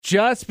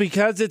Just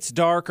because it's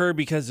darker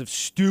because of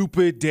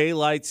stupid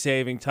daylight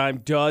saving time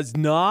does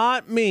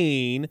not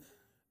mean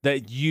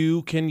that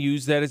you can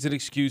use that as an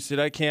excuse that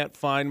I can't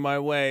find my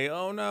way.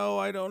 Oh, no,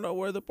 I don't know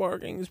where the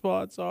parking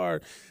spots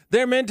are.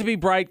 They're meant to be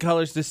bright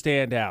colors to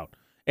stand out.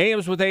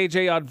 AMs with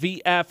AJ on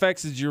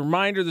VFX is your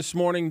reminder this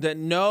morning that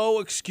no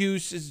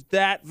excuse is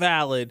that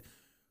valid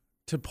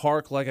to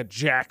park like a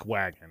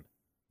jackwagon.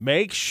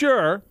 Make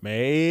sure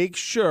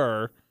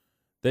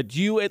that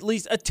you at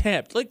least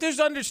attempt. Like, there's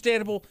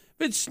understandable,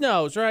 if it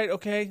snows, right?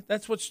 Okay,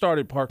 that's what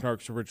started Park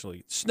Narks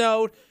originally. It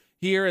snowed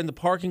here, and the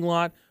parking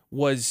lot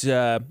was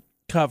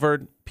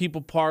covered.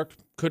 People parked,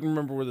 couldn't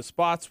remember where the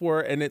spots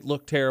were, and it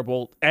looked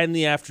terrible. And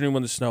the afternoon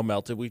when the snow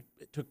melted, we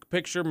took a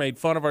picture, made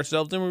fun of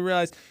ourselves, and we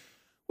realized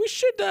we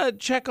should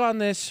check on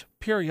this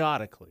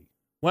periodically.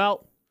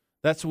 Well,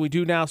 that's what we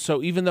do now.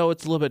 So even though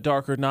it's a little bit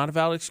darker, not a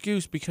valid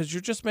excuse because you're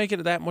just making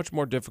it that much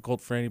more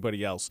difficult for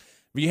anybody else.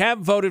 If you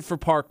haven't voted for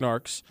Park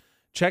Narks,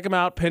 check them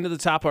out, pinned to the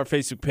top of our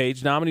Facebook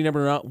page. Nominee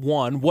number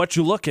 1, what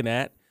you looking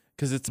at,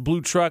 because it's a blue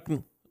truck,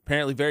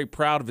 apparently very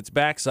proud of its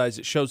backside.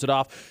 It shows it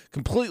off,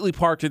 completely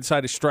parked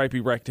inside a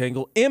stripy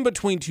rectangle, in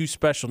between two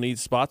special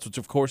needs spots, which,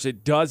 of course,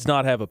 it does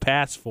not have a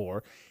pass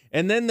for.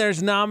 And then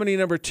there's nominee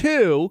number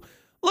 2.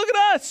 Look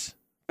at us,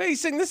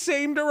 facing the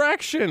same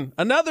direction.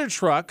 Another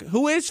truck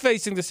who is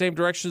facing the same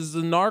direction as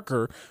the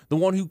narker, the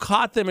one who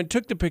caught them and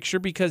took the picture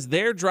because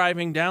they're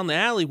driving down the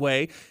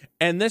alleyway,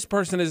 and this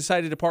person has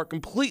decided to park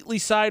completely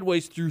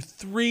sideways through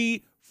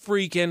 3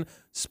 freaking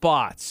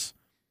spots.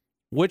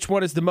 Which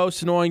one is the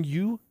most annoying?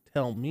 You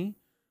tell me.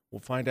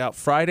 We'll find out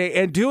Friday.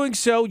 And doing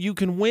so, you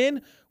can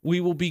win.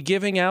 We will be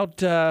giving out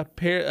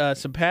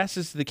some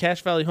passes to the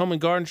Cache Valley Home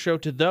and Garden Show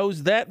to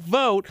those that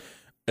vote,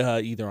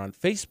 either on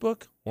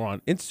Facebook or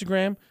on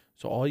Instagram.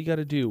 So all you got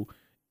to do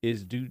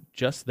is do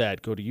just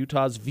that. Go to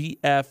Utah's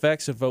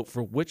VFX and vote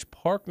for which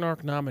Park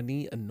Narc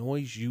nominee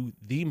annoys you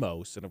the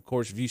most. And, of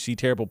course, if you see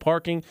terrible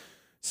parking,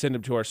 send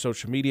them to our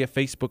social media,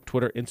 Facebook,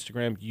 Twitter,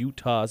 Instagram,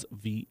 Utah's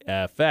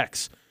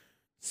VFX.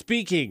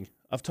 Speaking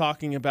of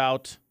talking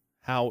about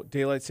how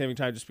daylight saving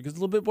time, just because it's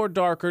a little bit more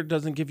darker,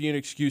 doesn't give you an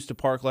excuse to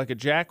park like a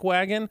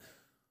jackwagon,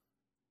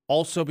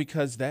 also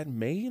because that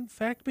may, in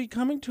fact, be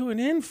coming to an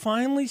end.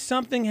 Finally,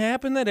 something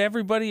happened that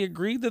everybody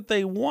agreed that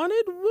they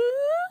wanted.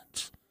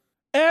 What?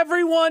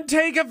 Everyone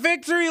take a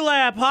victory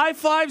lap. High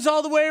fives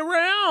all the way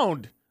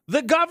around.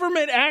 The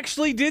government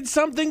actually did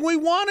something we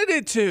wanted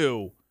it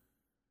to.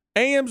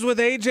 AMs with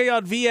AJ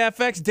on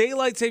VFX.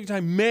 Daylight saving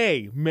time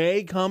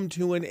may come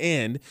to an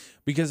end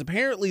because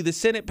apparently the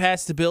Senate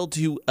passed a bill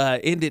to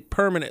end it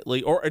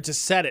permanently, or to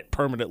set it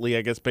permanently,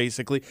 I guess,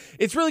 basically.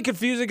 It's really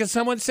confusing because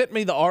someone sent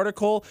me the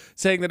article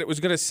saying that it was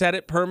going to set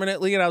it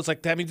permanently, and I was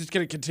like, that means it's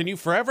going to continue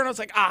forever? And I was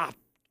like,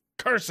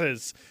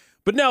 curses.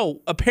 But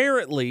no,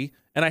 apparently,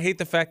 and I hate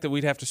the fact that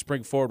we'd have to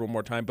spring forward one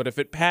more time, but if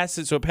it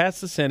passes, so it passed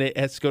the Senate, it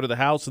has to go to the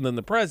House and then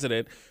the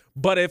President,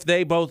 but if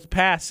they both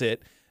pass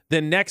it,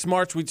 then next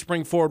March we'd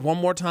spring forward one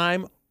more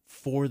time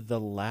for the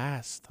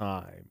last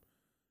time.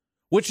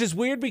 Which is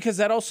weird because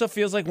that also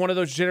feels like one of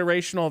those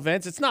generational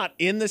events. It's not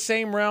in the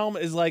same realm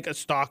as like a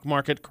stock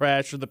market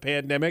crash or the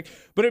pandemic,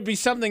 but it'd be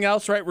something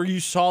else, right, where you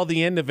saw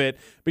the end of it,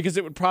 because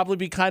it would probably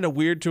be kind of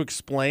weird to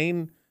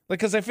explain. Like,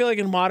 because I feel like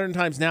in modern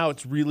times now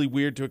it's really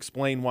weird to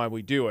explain why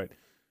we do it.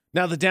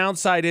 Now, the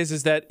downside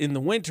is that in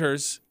the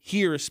winters,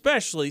 here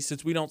especially,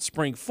 since we don't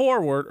spring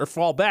forward, or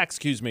fall back,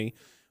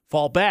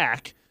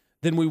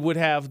 then we would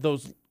have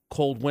those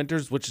cold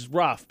winters, which is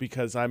rough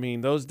because, I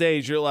mean, those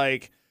days you're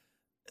like,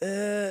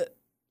 do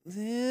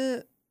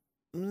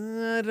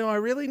I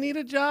really need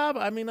a job?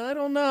 I mean, I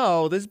don't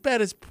know. This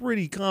bed is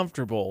pretty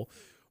comfortable,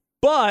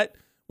 but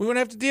we won't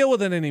have to deal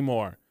with it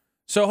anymore.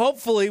 So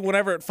hopefully,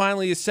 whenever it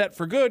finally is set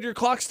for good, your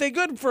clock stay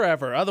good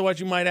forever.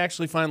 Otherwise, you might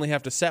actually finally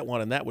have to set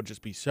one, and that would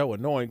just be so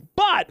annoying.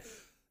 But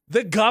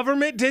the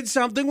government did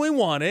something we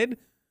wanted.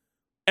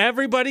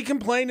 Everybody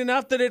complained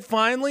enough that it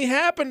finally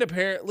happened,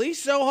 apparently.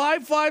 So high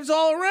fives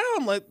all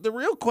around. Like, the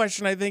real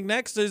question, I think,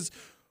 next is,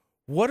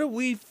 what do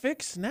we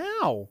fix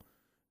now?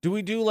 Do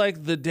we do,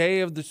 like, the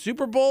day of the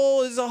Super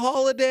Bowl is a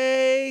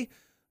holiday?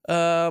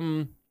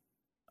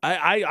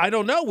 I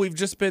don't know.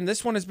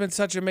 This one has been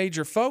such a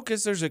major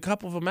focus. There's a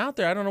couple of them out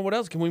there. I don't know what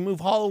else. Can we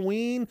move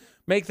Halloween,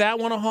 make that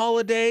one a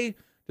holiday,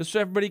 just so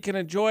everybody can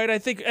enjoy it? I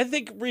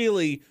think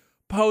really,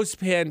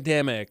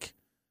 post-pandemic,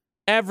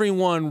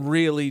 everyone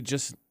really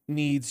just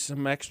needs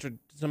some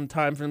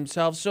time for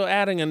themselves. So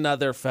adding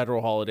another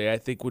federal holiday, I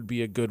think, would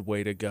be a good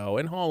way to go.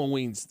 And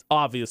Halloween's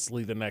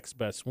obviously the next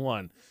best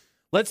one.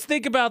 Let's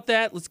think about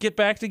that. Let's get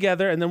back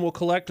together, and then we'll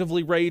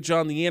collectively rage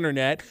on the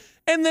internet.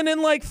 And then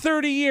in like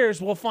 30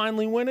 years, we'll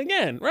finally win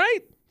again,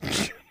 right?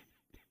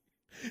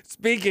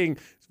 Speaking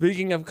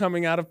of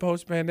coming out of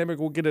post-pandemic,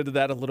 we'll get into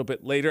that a little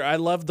bit later. I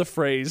love the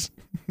phrase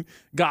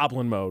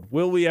goblin mode.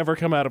 Will we ever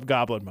come out of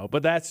goblin mode?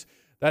 But that's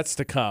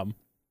to come.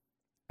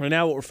 Right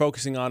now, what we're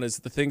focusing on is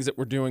the things that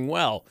we're doing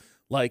well,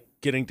 like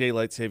getting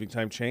daylight saving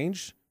time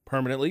changed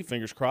permanently,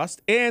 fingers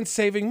crossed, and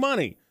saving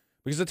money.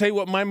 Because I'll tell you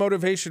what my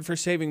motivation for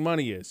saving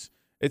money is.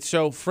 It's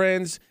so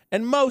friends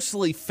and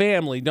mostly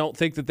family don't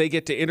think that they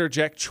get to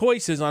interject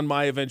choices on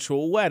my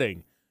eventual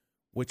wedding,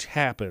 which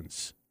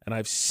happens, and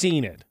I've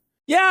seen it.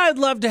 Yeah, I'd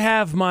love to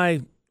have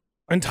my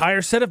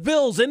entire set of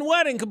bills and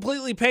wedding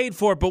completely paid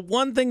for, but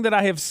one thing that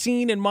I have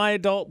seen in my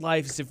adult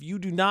life is if you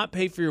do not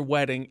pay for your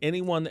wedding,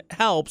 anyone that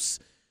helps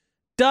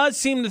does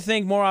seem to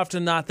think more often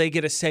than not they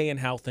get a say in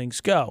how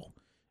things go.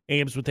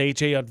 Ames with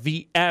HA on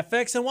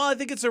VFX. And while I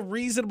think it's a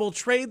reasonable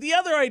trade, the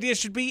other idea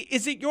should be,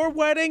 is it your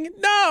wedding?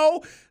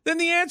 No. Then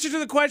the answer to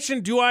the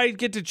question, do I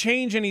get to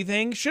change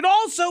anything, should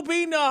also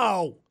be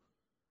no.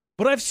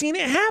 But I've seen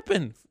it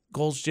happen.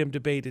 Gold's Gym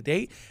debate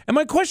today. And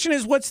my question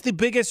is, what's the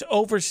biggest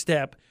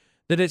overstep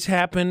that has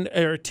happened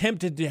or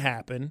attempted to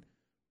happen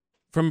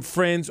from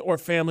friends or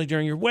family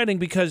during your wedding?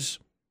 Because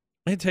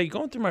I tell you,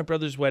 going through my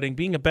brother's wedding,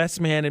 being a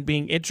best man and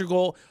being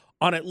integral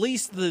on at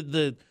least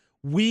the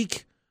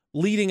week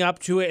leading up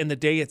to it and the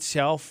day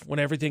itself when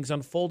everything's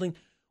unfolding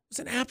was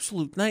an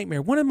absolute nightmare.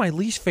 One of my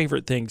least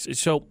favorite things is,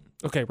 so,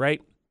 okay,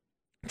 right?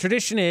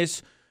 Tradition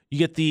is you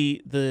get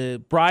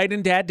the bride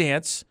and dad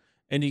dance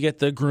and you get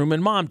the groom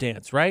and mom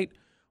dance, right?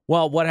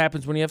 Well, what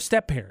happens when you have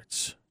step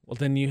parents? Well,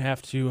 then you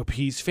have to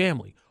appease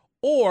family.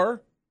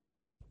 Or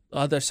the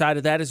other side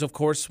of that is, of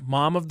course,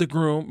 mom of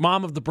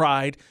the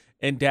bride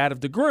and dad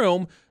of the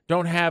groom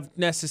don't have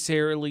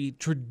necessarily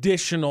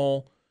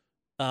traditional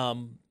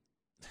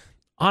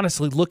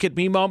honestly, look at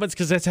me moments,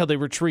 because that's how they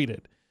were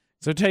treated.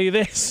 So I'll tell you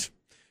this,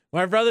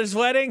 my brother's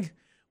wedding,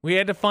 we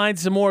had to find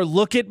some more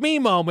look at me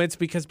moments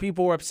because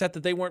people were upset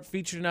that they weren't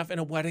featured enough in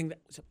a wedding that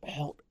was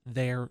about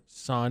their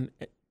son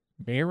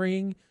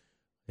marrying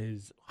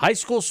his high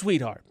school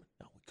sweetheart.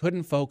 No, we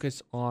couldn't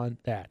focus on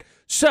that.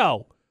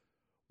 So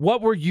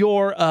what were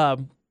your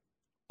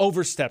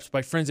oversteps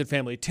by friends and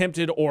family,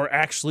 attempted or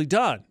actually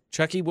done?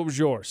 Chucky, what was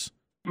yours?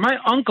 My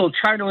uncle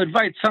tried to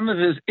invite some of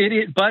his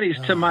idiot buddies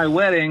to my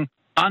wedding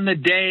on the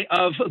day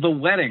of the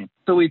wedding.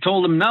 So we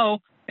told him no,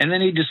 and then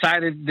he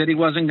decided that he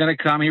wasn't going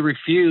to come. He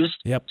refused.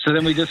 Yep. So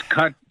then we just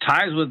cut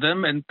ties with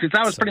him, and because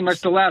that was pretty much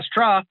the last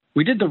straw,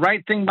 we did the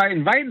right thing by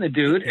inviting the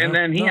dude, and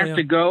then he had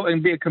to go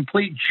and be a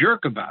complete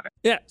jerk about it.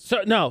 Yeah,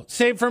 so no,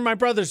 same for my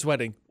brother's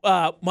wedding.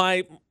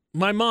 My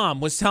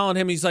mom was telling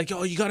him, he's like,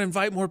 oh, you got to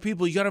invite more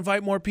people. You got to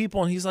invite more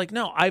people. And he's like,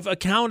 no, I've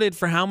accounted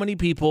for how many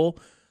people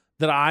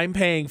that I'm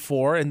paying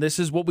for, and this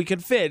is what we can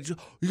fit. You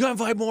got to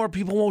invite more.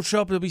 People won't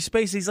show up. There'll be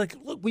space. He's like,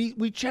 look,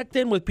 we checked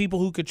in with people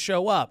who could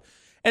show up.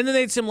 And then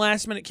they had some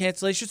last-minute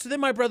cancellations. So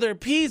then my brother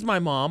appeased my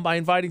mom by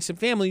inviting some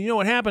family. You know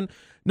what happened?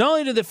 Not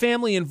only did the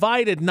family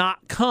invited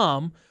not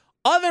come,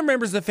 other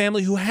members of the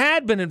family who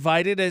had been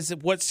invited as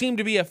what seemed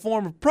to be a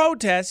form of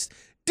protest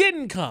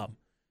didn't come.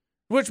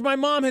 Which my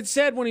mom had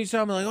said when he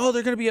saw me, like, oh,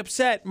 they're going to be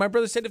upset. My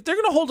brother said, if they're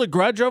going to hold a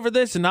grudge over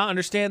this and not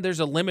understand there's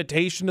a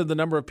limitation to the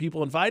number of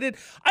people invited,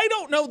 I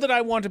don't know that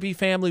I want to be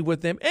family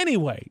with them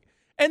anyway.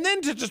 And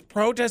then to just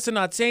protest and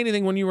not say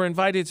anything when you were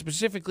invited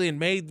specifically and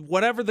made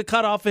whatever the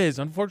cutoff is.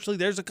 Unfortunately,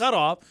 there's a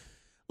cutoff.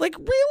 Like,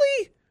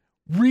 really?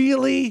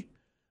 Really?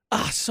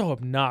 So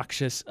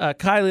obnoxious.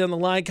 Kylie on the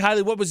line.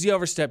 Kylie, what was the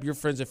overstep, your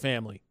friends and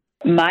family?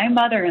 My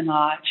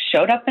mother-in-law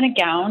showed up in a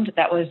gown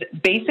that was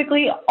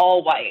basically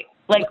all white.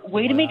 Like,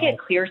 way to make it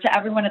clear to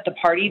everyone at the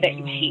party that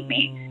you hate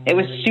me. It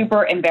was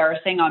super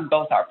embarrassing on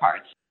both our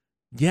parts.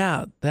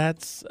 Yeah,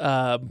 that's,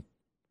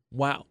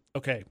 wow.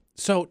 Okay,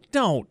 so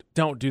don't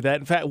do that.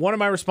 In fact, one of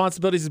my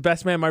responsibilities as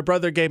best man, my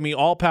brother gave me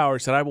all power,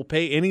 said I will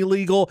pay any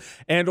legal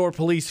and or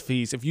police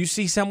fees. If you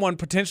see someone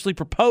potentially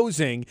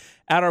proposing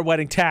at our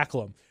wedding,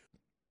 tackle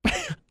them.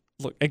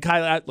 Look, and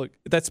Kylie, look,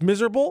 that's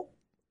miserable,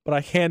 but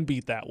I can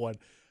beat that one.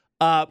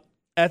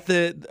 At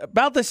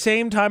about the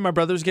same time my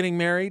brother was getting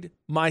married,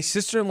 my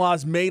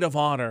sister-in-law's maid of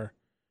honor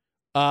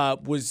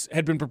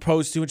had been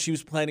proposed to, and she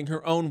was planning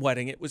her own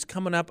wedding. It was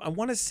coming up, I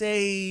want to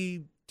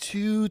say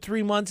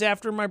 2-3 months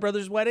after my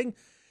brother's wedding.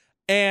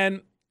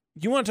 And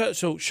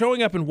so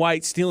showing up in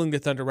white, stealing the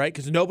thunder, right?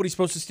 Because nobody's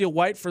supposed to steal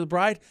white for the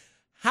bride.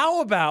 How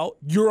about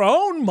your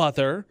own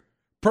mother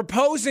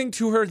proposing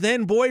to her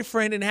then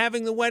boyfriend and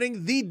having the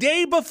wedding the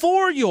day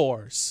before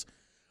yours?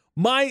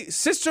 My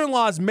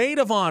sister-in-law's maid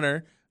of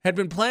honor had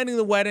been planning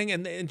the wedding,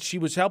 and she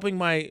was helping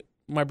my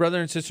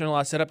brother and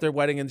sister-in-law set up their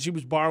wedding, and she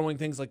was borrowing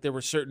things like there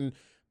were certain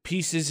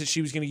pieces that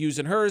she was going to use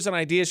in hers and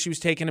ideas she was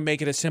taking to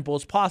make it as simple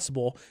as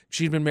possible.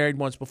 She'd been married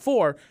once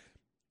before.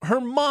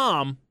 Her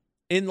mom,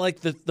 in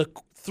like the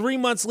 3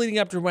 months leading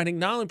up to her wedding,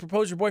 not only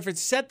proposed her boyfriend,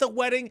 set the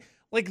wedding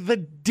like the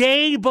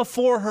day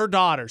before her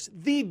daughter's.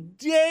 The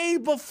day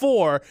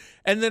before.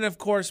 And then, of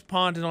course,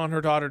 pawned it on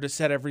her daughter to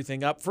set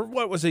everything up for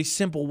what was a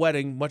simple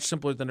wedding, much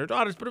simpler than her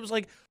daughter's. But it was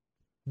like,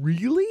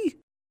 really?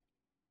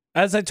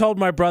 As I told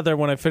my brother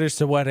when I finished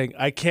the wedding,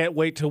 I can't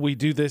wait till we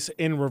do this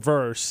in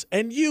reverse.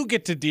 And you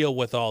get to deal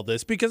with all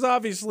this because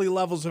obviously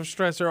levels of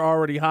stress are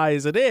already high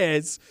as it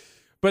is.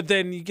 But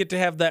then you get to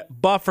have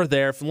that buffer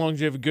there as long as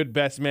you have a good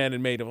best man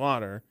and maid of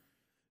honor.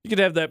 You could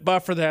have that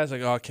buffer there. I was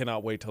like, oh, I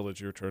cannot wait till it's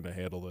your turn to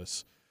handle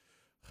this.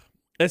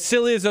 As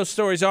silly as those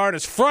stories are and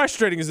as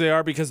frustrating as they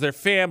are because they're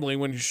family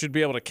when you should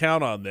be able to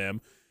count on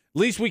them, At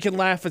least we can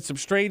laugh at some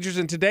strangers.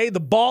 And today, the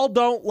ball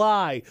don't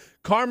lie.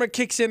 Karma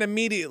kicks in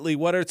immediately,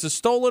 whether it's a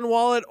stolen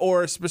wallet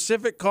or a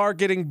specific car,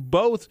 getting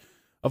both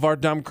of our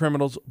dumb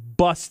criminals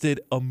busted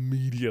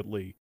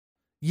immediately.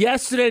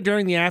 Yesterday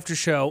during the after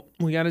show,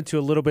 we got into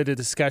a little bit of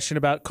discussion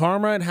about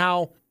karma and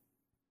how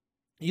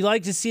you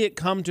like to see it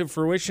come to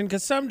fruition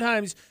because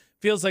sometimes it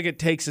feels like it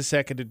takes a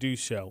second to do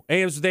so.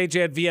 AMs with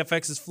AJ at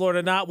VFX's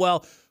Florida Not.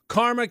 Well,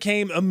 karma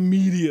came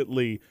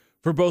immediately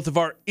for both of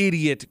our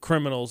idiot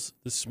criminals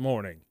this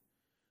morning.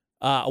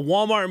 A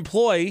Walmart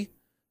employee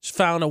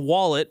found a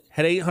wallet,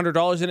 had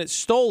 $800 in it,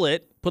 stole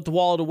it, put the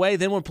wallet away.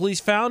 Then when police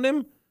found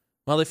him,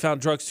 well, they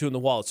found drugs too in the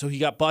wallet. So he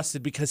got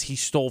busted because he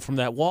stole from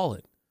that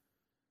wallet.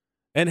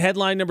 And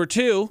headline number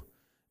 2,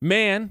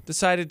 man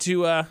decided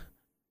to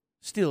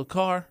steal a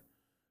car,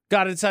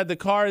 got inside the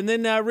car, and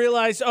then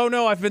realized, oh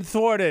no, I've been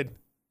thwarted.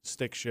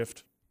 Stick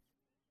shift.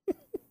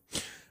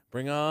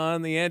 Bring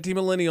on the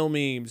anti-millennial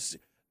memes.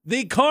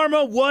 The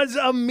karma was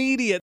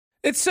immediate.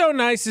 It's so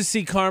nice to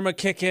see karma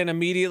kick in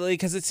immediately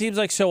because it seems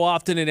like so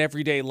often in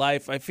everyday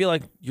life, I feel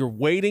like you're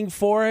waiting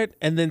for it,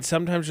 and then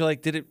sometimes you're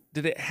like, did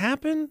it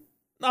happen?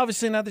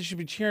 Obviously, not that you should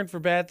be cheering for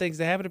bad things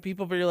to happen to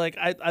people, but you're like,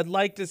 I'd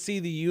like to see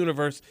the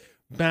universe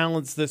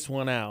balance this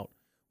one out.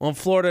 Well, in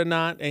Florida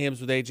Not, AMs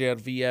with AJ on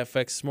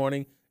VFX this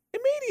morning,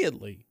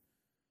 immediately.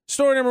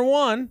 Story number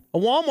 1, a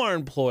Walmart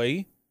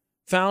employee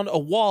found a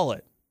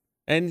wallet.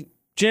 And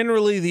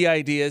generally the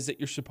idea is that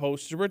you're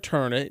supposed to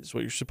return it. It's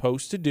what you're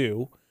supposed to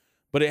do.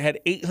 But it had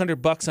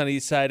 $800 on it. He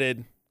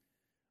decided,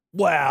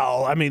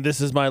 well, I mean, this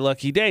is my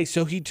lucky day.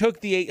 So he took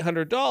the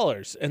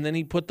 $800 and then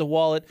he put the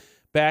wallet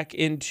back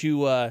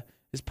into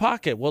his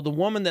pocket. Well, the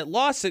woman that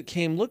lost it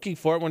came looking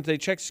for it. When they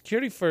checked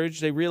security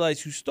footage, they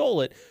realized who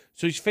stole it.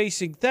 So he's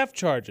facing theft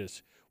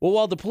charges. Well,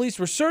 while the police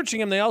were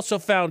searching him, they also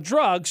found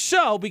drugs.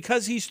 So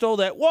because he stole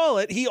that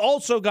wallet, he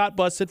also got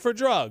busted for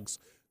drugs.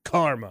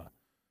 Karma.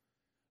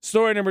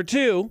 Story number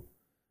 2,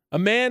 a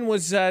man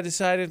was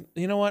decided,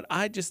 you know what?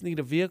 I just need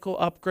a vehicle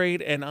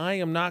upgrade and I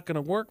am not going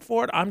to work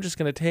for it. I'm just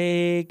going to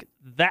take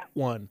that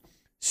one.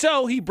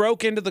 So he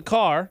broke into the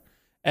car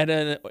at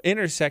an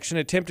intersection,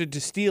 attempted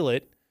to steal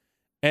it,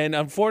 and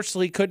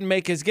unfortunately couldn't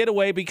make his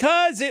getaway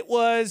because it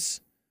was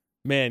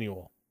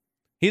manual.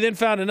 He then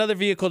found another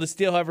vehicle to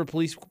steal. However,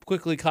 police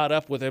quickly caught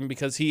up with him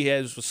because he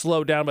was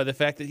slowed down by the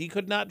fact that he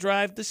could not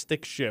drive the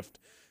stick shift.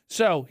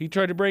 So he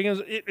tried to bring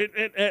his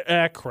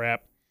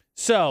crap.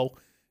 So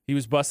he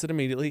was busted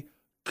immediately.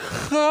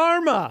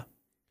 Karma.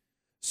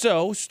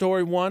 So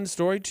story 1,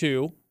 story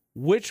 2,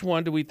 which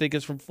one do we think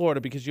is from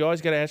Florida? Because you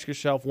always got to ask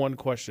yourself one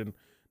question.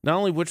 Not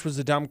only which was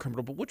the dumb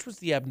criminal, but which was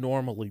the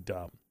abnormally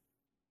dumb?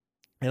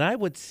 And I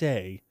would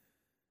say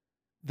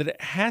that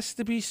it has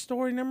to be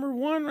story number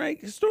 1,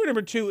 right? Story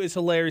number 2 is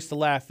hilarious to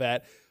laugh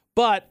at.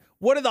 But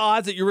what are the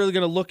odds that you're really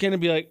going to look in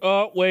and be like,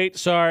 oh, wait,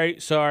 sorry,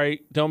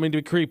 don't mean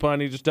to creep on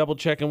you, just double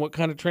checking what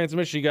kind of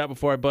transmission you got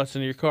before I bust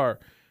into your car.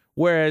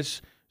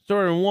 Whereas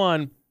story number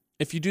 1,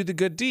 if you do the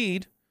good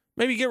deed,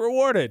 maybe you get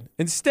rewarded.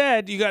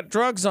 Instead, you got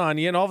drugs on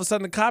you, and all of a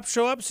sudden the cops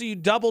show up, so you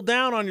double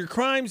down on your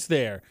crimes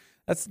there.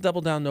 That's the double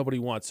down nobody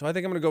wants. So I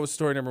think I'm going to go with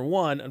story number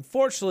 1.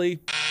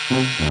 Unfortunately,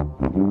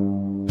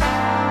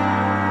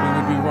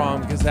 be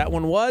wrong because that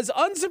one was,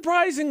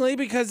 unsurprisingly,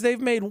 because they've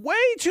made way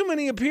too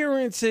many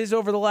appearances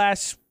over the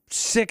last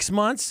 6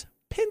 months,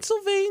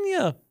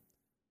 Pennsylvania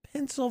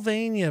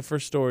for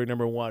story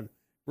number 1.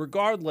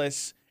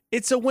 Regardless,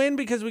 it's a win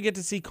because we get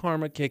to see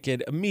karma kick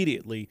in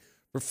immediately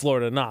for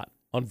Florida Not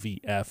on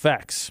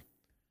VFX.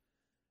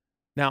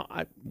 Now,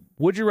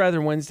 Would You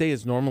Rather Wednesday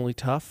is normally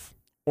tough,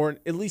 or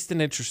at least an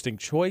interesting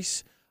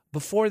choice.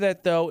 Before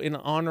that, though, in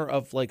honor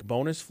of like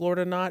bonus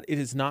Florida Not, it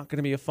is not going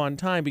to be a fun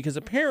time because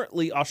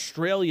apparently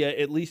Australia,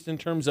 at least in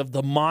terms of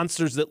the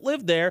monsters that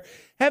live there,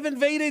 have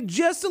invaded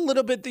just a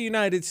little bit the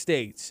United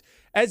States.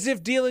 As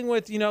if dealing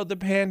with, the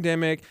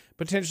pandemic,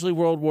 potentially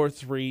World War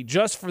III,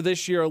 just for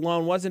this year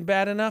alone wasn't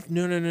bad enough.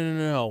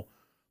 No.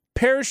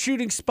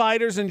 Parachuting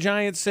spiders and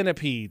giant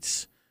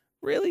centipedes.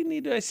 Really?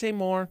 Need I say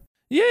more?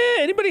 Yeah,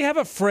 anybody have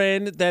a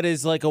friend that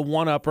is like a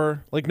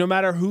one-upper? Like no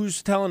matter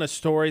who's telling a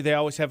story, they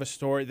always have a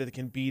story that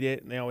can beat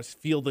it, and they always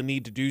feel the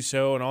need to do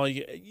so, and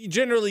you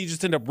generally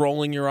just end up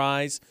rolling your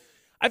eyes.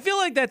 I feel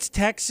like that's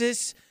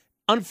Texas.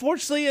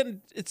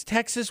 Unfortunately, it's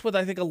Texas with,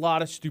 I think, a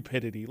lot of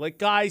stupidity. Like,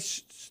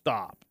 guys,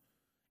 stop.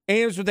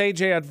 AMs with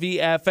AJ on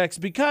VFX,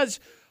 because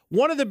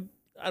one of the,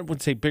 I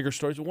wouldn't say bigger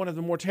stories, but one of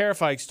the more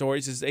terrifying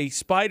stories is a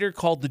spider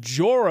called the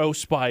Joro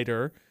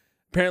spider.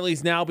 Apparently,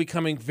 is now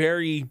becoming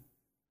very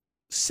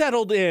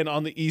settled in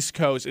on the East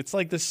Coast. It's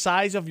like the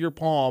size of your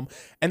palm,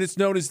 and it's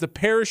known as the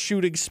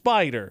parachuting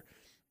spider.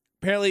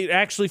 Apparently, it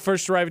actually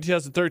first arrived in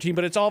 2013,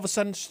 but it's all of a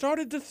sudden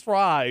started to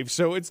thrive,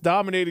 so it's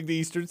dominating the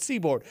eastern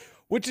seaboard,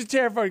 which is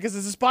terrifying because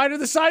it's a spider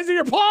the size of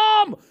your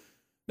palm!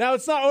 Now,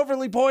 it's not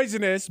overly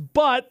poisonous,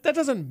 but that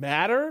doesn't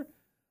matter.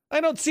 I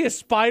don't see a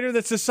spider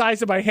that's the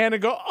size of my hand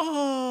and go,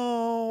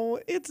 oh,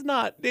 it's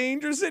not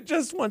dangerous. It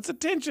just wants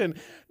attention.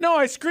 No,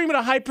 I scream at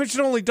a high pitch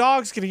that only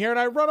dogs can hear, and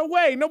I run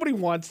away. Nobody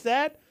wants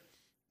that.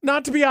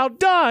 Not to be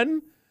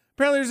outdone,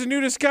 Apparently there's a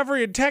new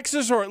discovery in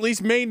Texas, or at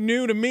least made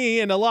new to me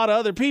and a lot of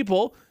other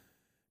people.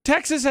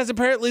 Texas has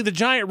apparently the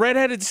giant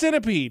red-headed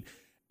centipede.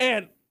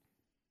 And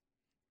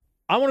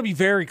I want to be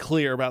very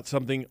clear about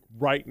something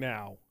right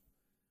now.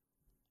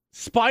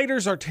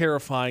 Spiders are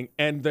terrifying,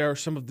 and they're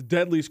some of the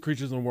deadliest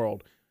creatures in the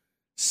world.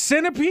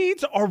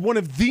 Centipedes are one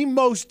of the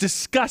most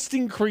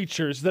disgusting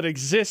creatures that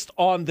exist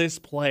on this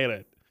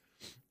planet.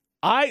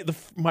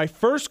 My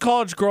first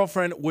college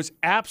girlfriend was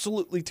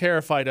absolutely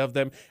terrified of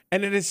them,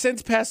 and it has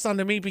since passed on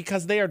to me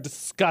because they are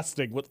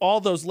disgusting with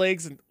all those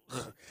legs. And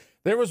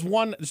there was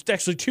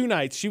actually 2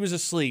 nights, she was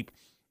asleep,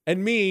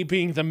 and me,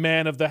 being the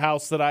man of the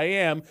house that I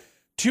am,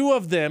 2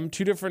 of them,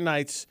 2 different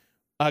nights,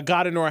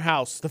 got into our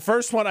house. The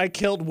first one I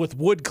killed with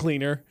wood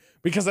cleaner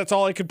because that's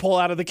all I could pull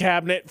out of the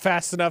cabinet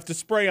fast enough to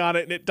spray on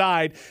it, and it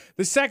died.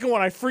 The second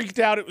one, I freaked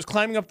out. It was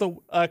climbing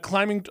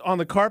on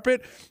the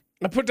carpet.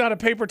 I put down a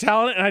paper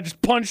towel on it, and I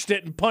just punched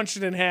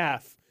it in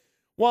half.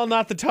 While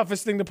not the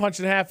toughest thing to punch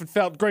in half, it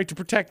felt great to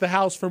protect the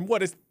house from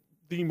what is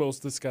the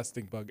most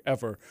disgusting bug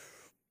ever.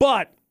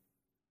 But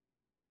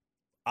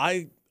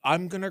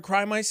I'm gonna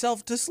cry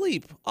myself to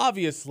sleep,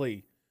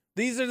 obviously.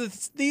 These are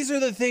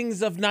the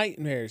things of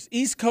nightmares.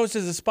 East Coast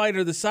has a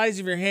spider the size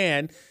of your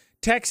hand.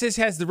 Texas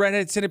has the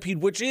red-headed centipede,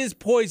 which is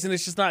poison.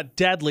 It's just not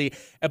deadly.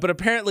 But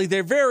apparently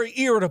they're very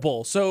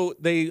irritable. So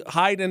they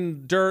hide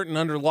in dirt and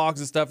under logs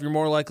and stuff. You're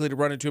more likely to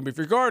run into them if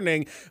you're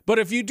gardening. But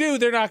if you do,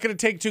 they're not going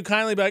to take too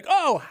kindly. Be like,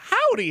 oh,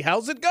 howdy,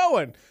 how's it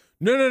going?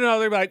 No.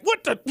 They're like,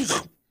 what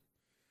the?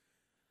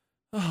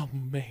 Oh,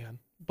 man.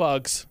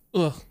 Bugs.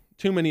 Ugh.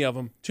 Too many of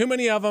them.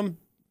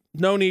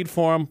 No need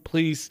for them.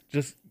 Please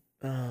just...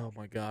 Oh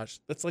my gosh.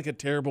 That's like a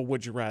terrible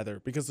would you rather,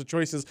 because the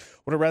choice is,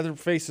 would I rather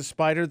face a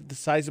spider the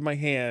size of my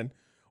hand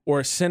or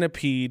a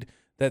centipede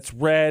that's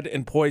red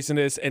and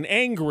poisonous and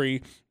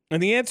angry?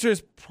 And the answer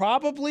is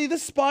probably the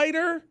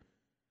spider.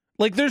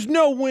 Like, there's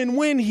no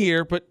win-win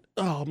here, but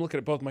I'm looking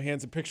at both my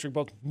hands and picturing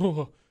both.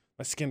 My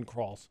skin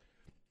crawls.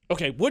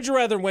 Okay, would you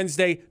rather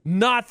Wednesday?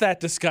 Not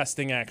that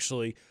disgusting,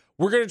 actually.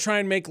 We're going to try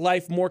and make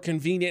life more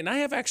convenient. And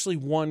I have actually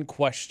one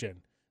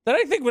question that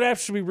I think would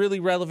actually be really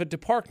relevant to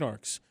park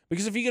narcs.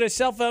 Because if you get a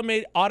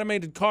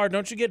self-automated car,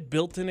 don't you get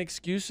built-in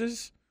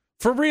excuses?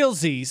 For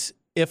realsies,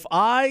 if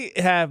I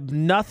have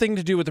nothing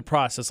to do with the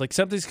process, like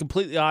something's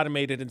completely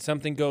automated and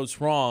something goes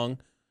wrong,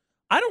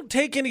 I don't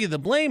take any of the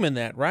blame in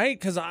that, right?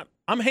 Because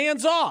I'm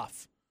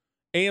hands-off.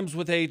 AMs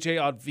with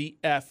AJ on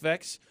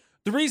VFX.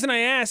 The reason I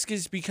ask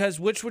is because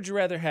which would you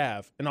rather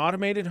have, an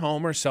automated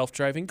home or a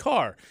self-driving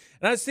car?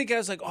 And I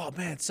was like, oh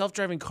man,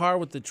 self-driving car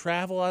with the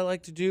travel I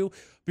like to do,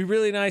 be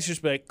really nice.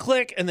 Just be like,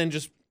 click, and then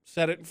just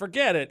set it and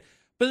forget it.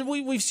 But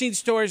we've seen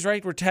stories,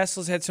 right, where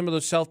Tesla's had some of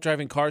those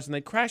self-driving cars and they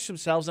crash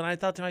themselves. And I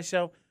thought to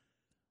myself,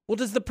 well,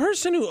 does the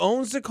person who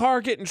owns the car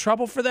get in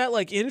trouble for that,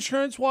 like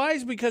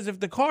insurance-wise? Because if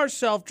the car's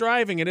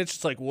self-driving and it's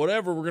just like,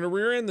 whatever, we're going to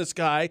rear-end this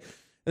guy, and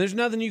there's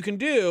nothing you can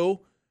do,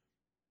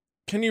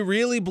 can you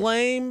really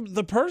blame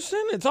the person?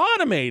 It's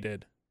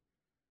automated.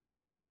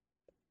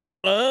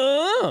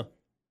 So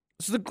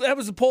that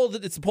was the poll.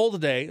 It's the poll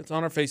today. It's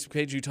on our Facebook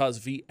page, Utah's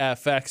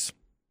VFX.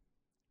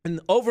 And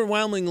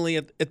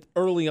overwhelmingly,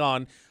 early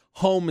on,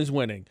 home is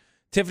winning.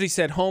 Tiffany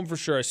said home for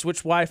sure. I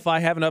switched Wi-Fi,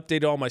 haven't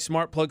updated all my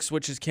smart plug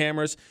switches,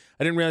 cameras.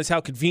 I didn't realize how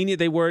convenient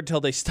they were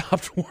until they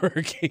stopped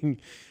working.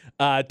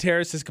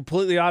 Tara says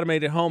completely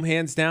automated home,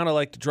 hands down. I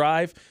like to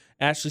drive.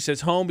 Ashley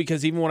says home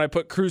because even when I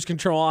put cruise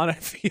control on, I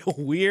feel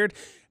weird.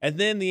 And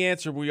then the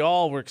answer we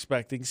all were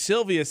expecting.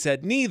 Sylvia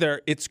said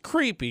neither. It's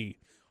creepy,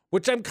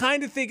 which I'm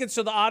kind of thinking.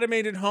 So the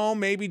automated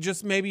home,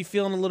 maybe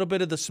feeling a little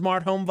bit of the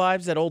smart home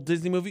vibes, that old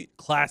Disney movie.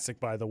 Classic,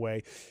 by the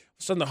way.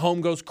 So the home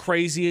goes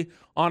crazy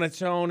on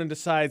its own and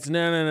decides,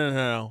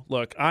 no.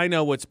 Look, I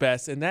know what's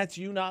best, and that's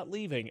you not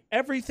leaving.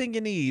 Everything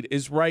you need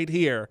is right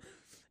here.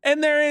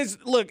 And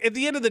look, at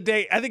the end of the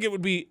day, I think it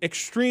would be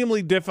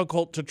extremely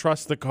difficult to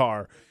trust the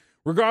car.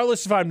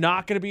 Regardless if I'm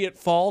not going to be at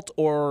fault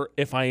or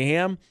if I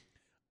am,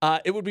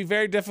 it would be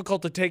very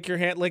difficult to take your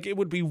hand. Like, it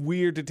would be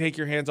weird to take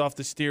your hands off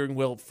the steering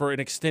wheel for an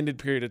extended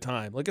period of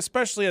time. Like,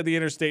 especially on the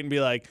interstate and be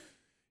like,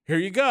 here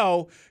you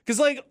go. Because,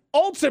 like,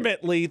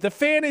 ultimately, the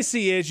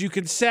fantasy is you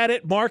can set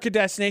it, mark a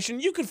destination,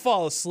 you can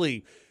fall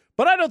asleep.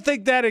 But I don't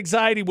think that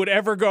anxiety would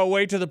ever go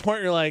away to the point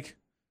where you're like,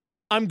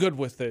 I'm good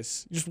with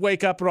this. You just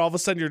wake up and all of a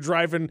sudden you're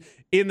driving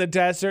in the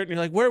desert and you're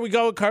like, where are we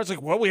going? Car's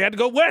like, well, we had to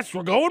go west.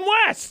 We're going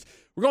west.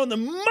 We're going the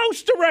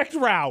most direct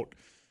route.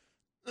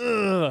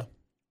 Ugh.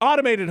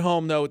 Automated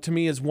home, though, to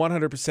me is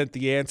 100%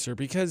 the answer,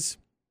 because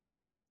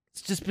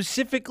it's just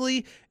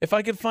specifically, if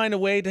I could find a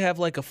way to have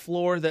like a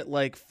floor that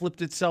like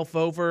flipped itself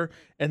over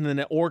and then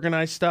it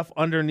organized stuff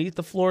underneath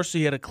the floor so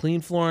you had a clean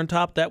floor on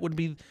top, that would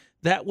be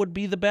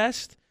the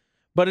best.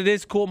 But it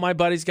is cool. My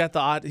buddy's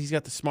got he's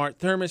got the smart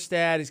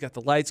thermostat. He's got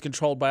the lights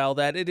controlled by all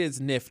that. It is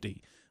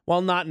nifty.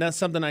 While not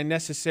something I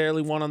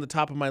necessarily want on the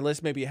top of my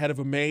list, maybe ahead of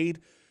a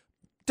maid,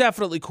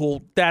 definitely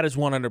cool. That is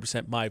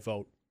 100% my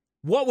vote.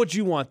 What would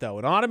you want, though?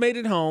 An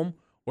automated home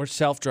or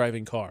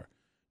self-driving car?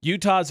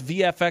 Utah's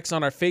VFX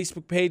on our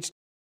Facebook page.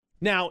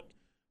 Now,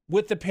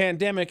 with the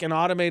pandemic, an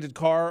automated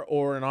car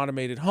or an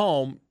automated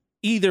home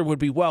either would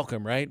be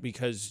welcome, right?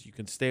 Because you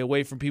can stay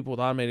away from people with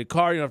automated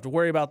car. You don't have to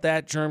worry about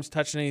that, germs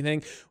touching anything.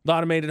 With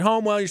automated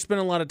home, well, you're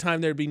spending a lot of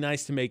time there. It'd be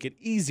nice to make it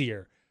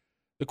easier.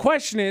 The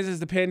question is, as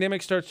the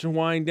pandemic starts to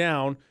wind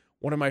down,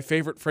 one of my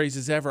favorite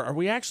phrases ever, are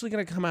we actually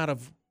going to come out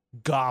of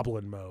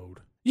goblin mode?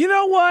 You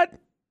know what?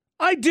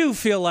 I do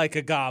feel like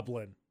a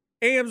goblin.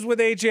 AMs with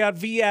AJ on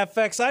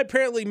VFX. I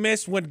apparently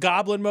missed when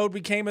goblin mode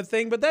became a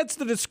thing, but that's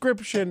the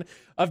description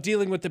of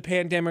dealing with the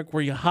pandemic,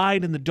 where you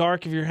hide in the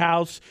dark of your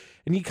house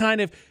and you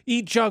kind of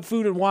eat junk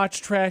food and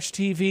watch trash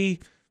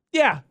TV.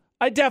 Yeah,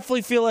 I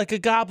definitely feel like a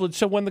goblin.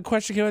 So when the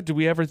question came out, do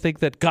we ever think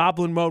that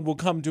goblin mode will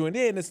come to an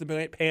end as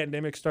the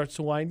pandemic starts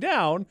to wind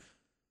down?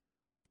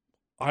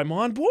 I'm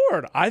on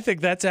board. I think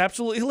that's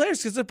absolutely hilarious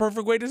because it's a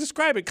perfect way to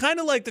describe it. Kind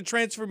of like the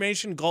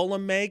transformation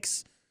Gollum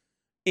makes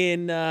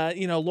in,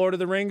 Lord of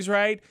the Rings,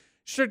 right?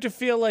 Start to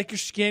feel like your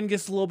skin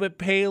gets a little bit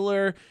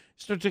paler,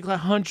 start to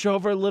hunch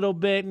over a little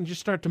bit, and just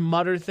start to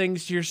mutter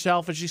things to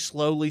yourself as you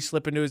slowly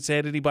slip into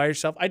insanity by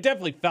yourself. I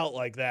definitely felt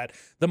like that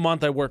the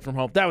month I worked from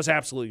home. That was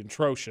absolutely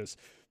atrocious.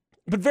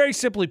 But very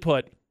simply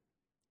put,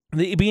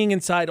 being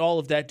inside all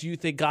of that, do you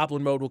think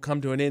goblin mode will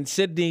come to an end?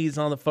 Sydney's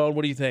on the phone.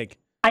 What do you think?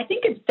 I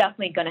think it's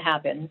definitely going to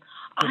happen.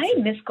 I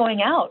miss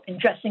going out and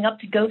dressing up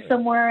to go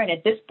somewhere, and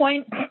at this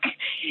point,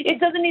 it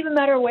doesn't even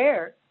matter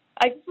where.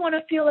 I just want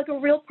to feel like a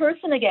real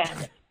person again.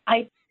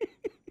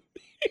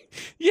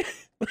 Yeah,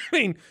 I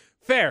mean,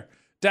 fair.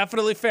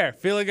 Definitely fair.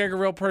 Feeling like a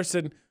real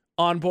person,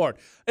 on board.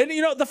 And,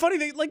 the funny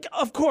thing,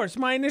 of course,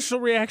 my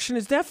initial reaction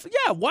is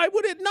why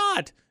would it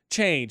not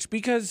change?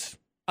 Because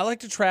I like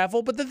to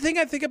travel. But the thing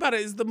I think about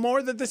it is the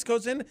more that this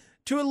goes into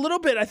a little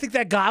bit, I think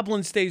that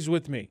goblin stays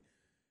with me.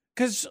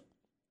 Because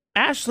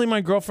Ashley,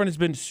 my girlfriend, has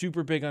been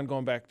super big on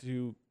going back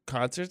to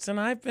concerts, and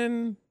I've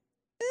been,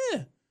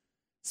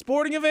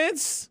 sporting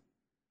events,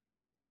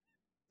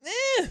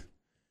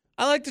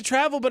 I like to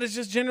travel, but it's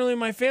just generally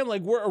my family.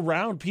 Like, we're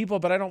around people,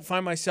 but I don't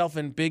find myself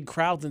in big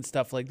crowds and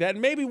stuff like that.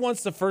 And maybe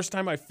once the first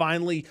time I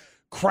finally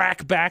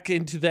crack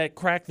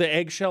the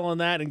eggshell on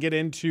that and get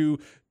into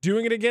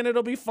doing it again,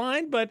 it'll be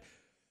fine. But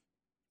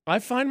I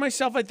find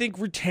myself, I think,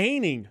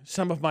 retaining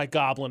some of my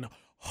goblin,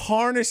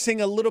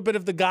 harnessing a little bit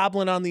of the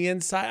goblin on the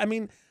inside. I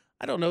mean,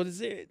 I don't know. Is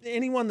there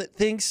anyone that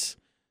thinks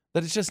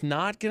that it's just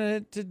not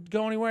going to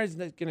go anywhere? Is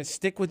it going to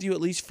stick with you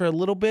at least for a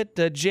little bit?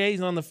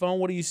 Jay's on the phone.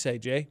 What do you say,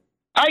 Jay?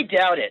 I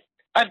doubt it.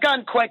 I've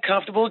gotten quite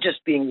comfortable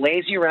just being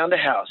lazy around the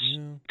house. Yeah.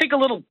 I think a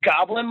little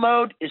goblin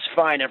mode is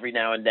fine every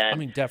now and then. I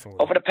mean, definitely.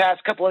 Over the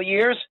past couple of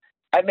years,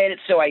 I've made it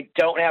so I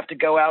don't have to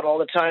go out all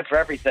the time for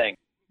everything.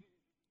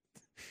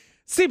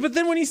 See, but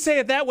then when you say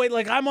it that way,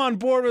 like, I'm on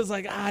board with,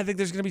 like, I think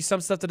there's going to be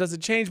some stuff that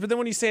doesn't change. But then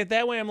when you say it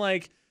that way, I'm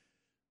like,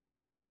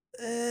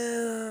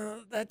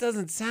 that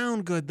doesn't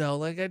sound good, though.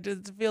 Like, it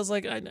feels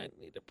like I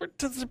need to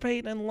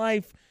participate in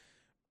life.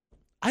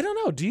 I don't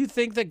know. Do you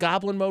think that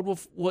goblin mode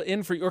will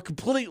end for you, or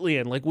completely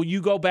end? Like, will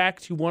you go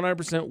back to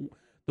 100%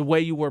 the way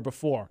you were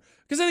before?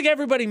 Because I think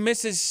everybody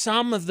misses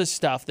some of the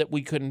stuff that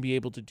we couldn't be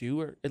able to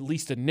do, or at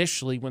least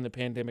initially when the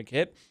pandemic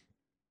hit.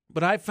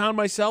 But I found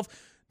myself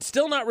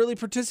still not really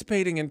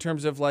participating in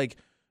terms of, like,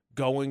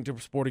 going to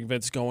sporting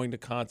events, going to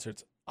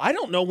concerts. I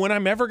don't know when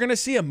I'm ever going to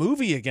see a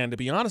movie again, to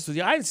be honest with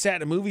you. I haven't sat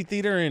in a movie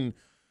theater in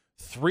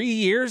 3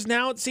 years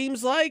now, it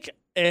seems like.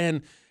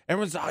 And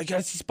everyone's, you got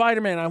to see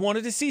Spider-Man. I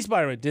wanted to see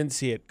Spider-Man. Didn't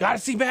see it. Got to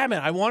see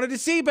Batman. I wanted to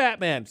see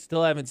Batman.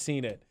 Still haven't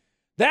seen it.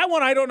 That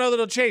one, I don't know that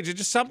it'll change. It's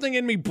just something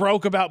in me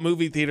broke about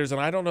movie theaters, and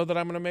I don't know that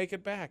I'm going to make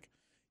it back.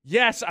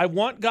 Yes, I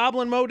want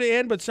Goblin Mode to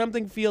end, but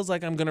something feels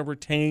like I'm going to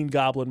retain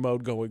Goblin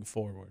Mode going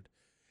forward.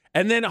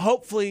 And then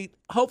hopefully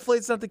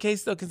it's not the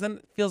case, though, because then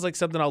it feels like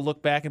something I'll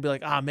look back and be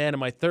like, man, in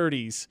my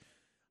 30s,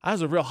 I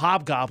was a real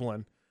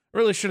hobgoblin.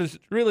 Really should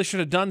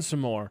have done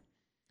some more.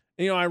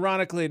 And,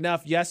 ironically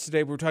enough,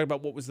 yesterday we were talking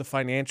about what was the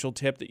financial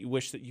tip that you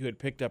wish that you had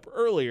picked up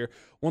earlier.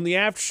 Well, in the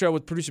after show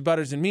with producer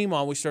Butterz and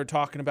Meemaw, we started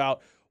talking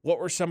about what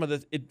were some of the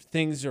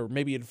things or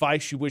maybe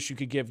advice you wish you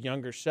could give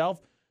younger self.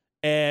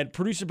 And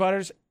producer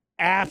Butterz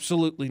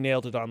absolutely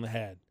nailed it on the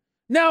head.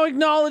 Now,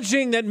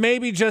 acknowledging that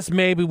maybe, just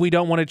maybe, we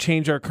don't want to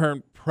change our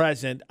current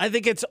present, I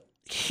think it's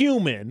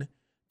human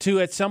to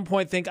at some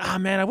point think,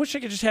 man, I wish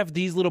I could just have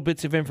these little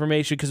bits of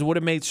information because it would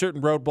have made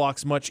certain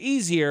roadblocks much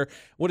easier,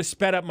 would have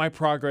sped up my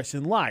progress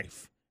in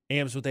life.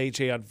 AMs with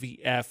AJ on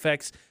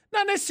VFX.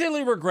 Not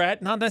necessarily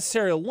regret, not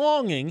necessarily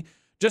longing,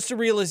 just a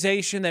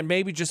realization that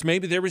maybe, just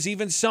maybe, there was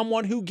even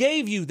someone who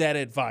gave you that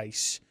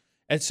advice.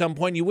 At some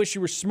point, you wish you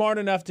were smart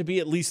enough to be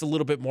at least a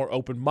little bit more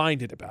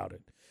open-minded about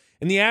it.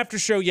 In the after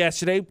show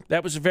yesterday,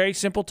 that was a very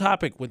simple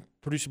topic with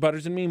producer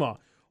Butterz and Meemaw.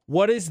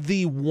 What is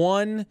the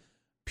one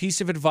piece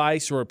of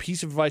advice or a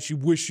piece of advice you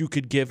wish you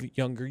could give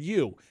younger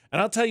you?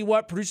 And I'll tell you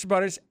what, producer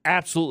Butterz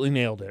absolutely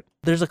nailed it.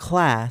 There's a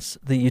class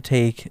that you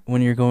take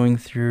when you're going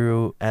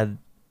through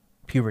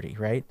puberty,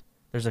 right?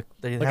 There's a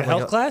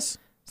health class?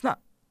 It's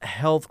not a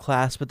health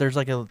class, but there's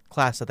like a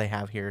class that they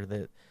have here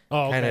that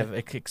kind of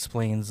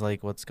explains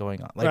like what's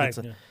going on. Like right,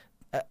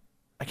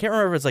 I can't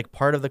remember if it's like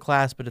part of the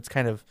class, but it's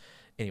kind of,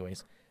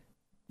 anyways.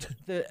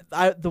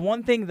 The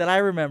one thing that I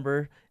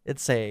remember it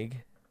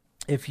saying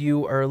if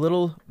you are a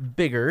little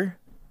bigger,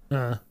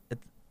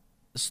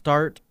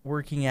 start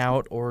working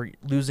out or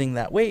losing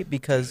that weight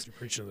because you're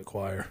preaching to the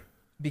choir.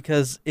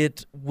 Because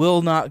it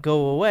will not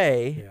go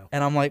away. Yeah.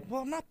 And I'm like,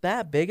 well, I'm not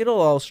that big.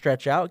 It'll all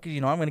stretch out because,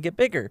 I'm going to get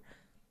bigger.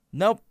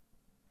 Nope.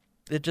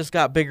 It just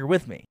got bigger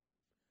with me.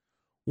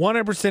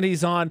 100%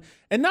 he's on.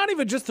 And not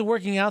even just the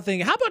working out thing.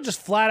 How about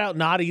just flat out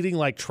not eating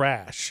like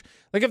trash?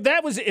 Like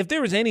if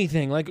there was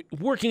anything, like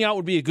working out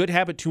would be a good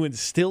habit to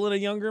instill in a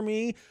younger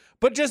me,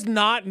 but just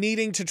not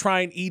needing to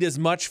try and eat as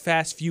much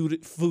fast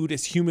food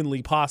as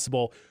humanly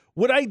possible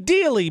would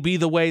ideally be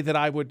the way that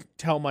I would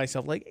tell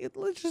myself, like,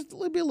 let's be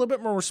a little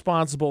bit more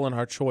responsible in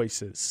our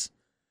choices.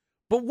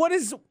 But what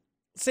is,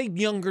 say,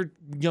 younger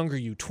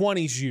you,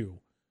 20s you,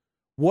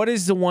 what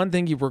is the one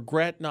thing you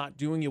regret not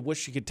doing? You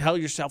wish you could tell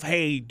yourself,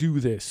 hey, do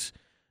this.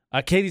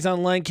 Katie's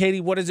online.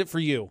 Katie, what is it for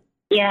you?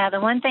 Yeah, the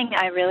one thing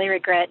I really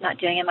regret not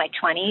doing in my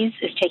 20s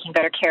is taking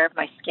better care of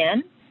my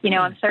skin.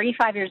 I'm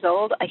 35 years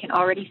old. I can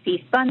already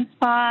see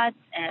sunspots,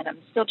 and I'm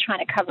still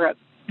trying to cover up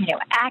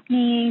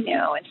acne,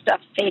 and stuff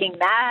fading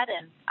that.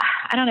 And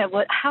I don't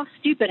know, how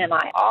stupid am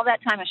I? All that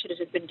time I should have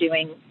just been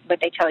doing what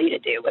they tell you to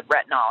do with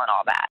retinol and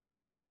all that.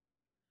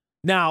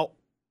 Now,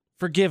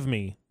 forgive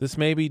me. This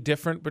may be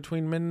different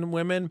between men and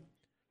women.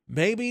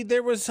 Maybe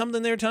there was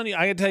something they were telling you.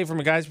 I can tell you from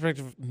a guy's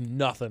perspective,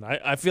 nothing.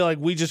 I feel like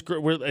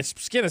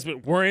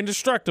we're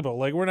indestructible.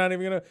 Like we're not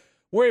even going to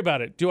worry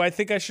about it. Do I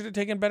think I should have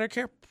taken better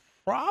care?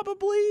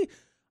 Probably.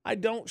 I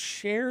don't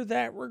share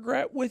that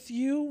regret with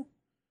you.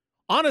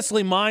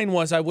 Honestly, mine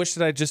was I wish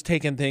that I'd just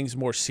taken things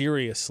more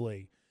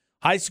seriously.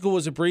 High school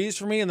was a breeze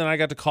for me, and then I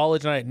got to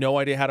college, and I had no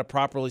idea how to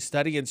properly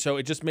study, and so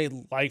it just made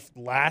life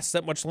last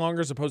that much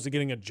longer as opposed to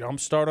getting a jump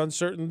start on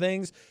certain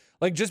things.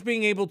 Like just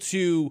being able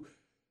to,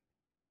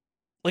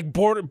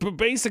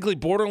 basically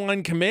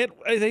borderline commit,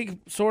 I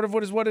think sort of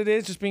what it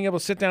is, just being able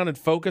to sit down and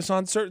focus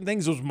on certain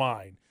things was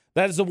mine.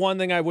 That is the one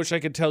thing I wish I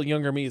could tell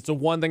younger me. It's the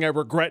one thing I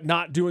regret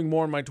not doing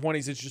more in my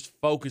 20s. It's just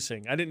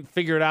focusing. I didn't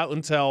figure it out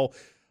until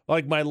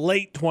my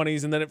late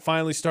 20s, and then it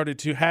finally started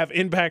to have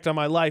impact on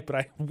my life, but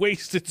I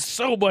wasted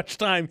so much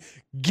time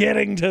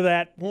getting to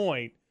that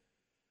point.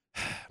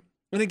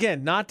 And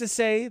again, not to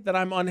say that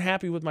I'm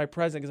unhappy with my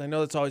present, because I know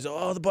that's always,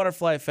 the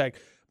butterfly effect.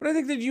 But I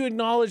think that you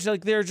acknowledge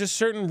there are just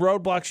certain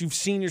roadblocks you've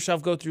seen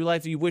yourself go through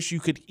life that you wish you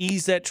could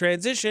ease that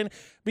transition,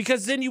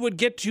 because then you would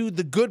get to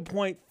the good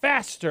point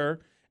faster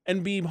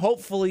and be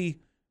hopefully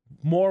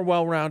more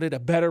well-rounded, a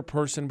better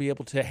person, be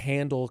able to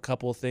handle a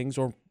couple of things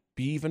or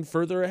be even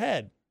further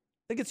ahead.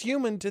 I think it's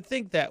human to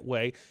think that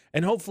way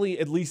and hopefully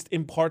at least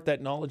impart that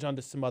knowledge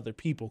onto some other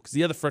people. Because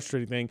the other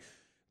frustrating thing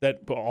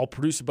that all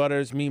producer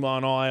Butterz, Mima,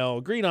 and I all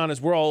agreed on is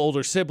we're all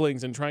older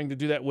siblings, and trying to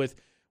do that with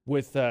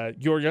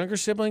your younger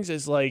siblings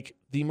is like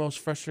the most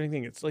frustrating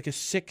thing. It's like a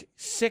sick,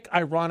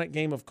 ironic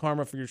game of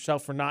karma for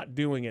yourself for not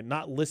doing it,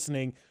 not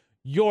listening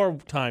your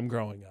time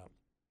growing up.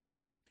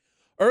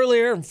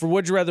 Earlier, for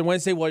Would You Rather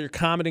Wednesday, while you're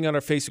commenting on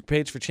our Facebook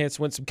page for a chance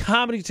to win some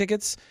comedy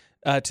tickets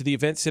to the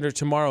event center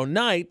tomorrow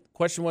night,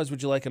 question was,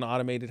 would you like an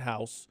automated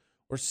house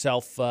or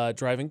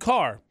self-driving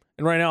car?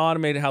 And right now,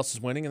 automated house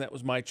is winning, and that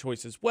was my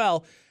choice as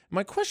well.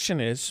 My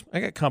question is, I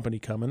got company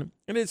coming,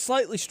 and it's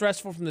slightly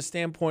stressful from the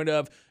standpoint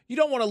of you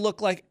don't want to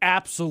look like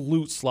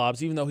absolute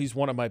slobs, even though he's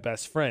one of my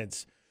best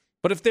friends.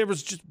 But if there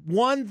was just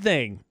one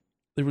thing,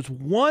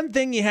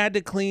 you had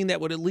to clean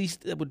that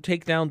would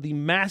take down the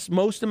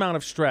most amount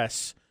of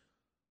stress,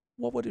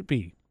 what would it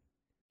be?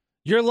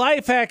 Your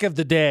life hack of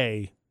the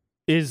day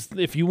is,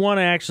 if you want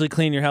to actually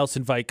clean your house,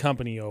 invite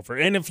company over.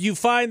 And if you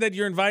find that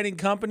you're inviting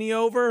company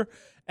over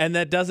and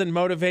that doesn't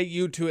motivate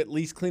you to at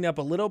least clean up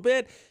a little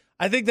bit,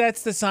 I think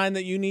that's the sign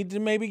that you need to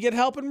maybe get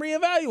help and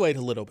reevaluate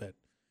a little bit.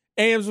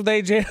 AMs with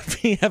AJ,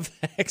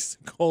 PFX,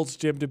 Cold's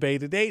Gym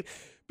debate to date,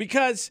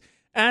 because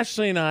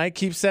Ashley and I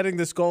keep setting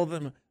this goal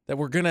that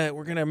we're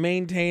gonna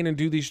maintain and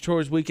do these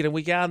chores week in and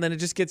week out, and then it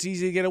just gets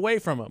easy to get away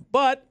from them.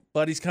 But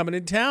Buddy's coming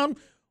in town.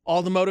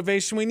 All the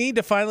motivation we need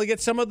to finally get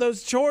some of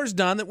those chores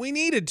done that we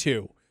needed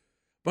to.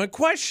 My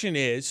question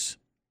is,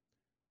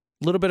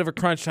 a little bit of a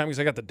crunch time because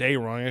I got the day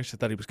wrong. I actually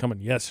thought he was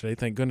coming yesterday.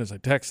 Thank goodness I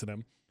texted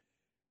him.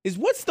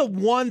 What's the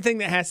one thing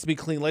that has to be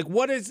clean? Like,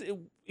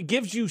 it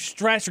gives you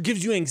stress or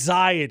gives you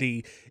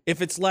anxiety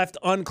if it's left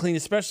unclean,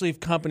 especially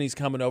if company's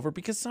coming over,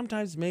 because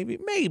sometimes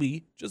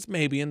maybe, just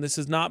maybe, and this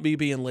is not me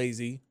being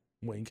lazy,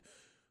 wink,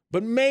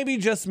 but maybe,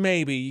 just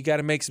maybe, you got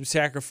to make some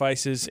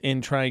sacrifices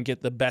and try and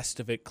get the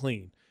best of it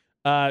clean.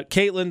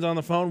 Caitlin's on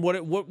the phone.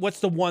 What's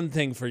the one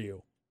thing for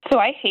you? So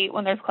I hate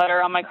when there's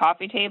clutter on my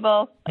coffee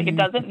table. Like, it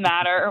doesn't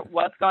matter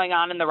what's going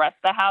on in the rest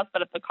of the house,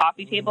 but if the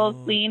coffee table is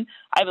clean,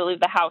 I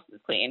believe the house is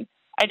clean.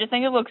 I just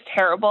think it looks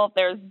terrible if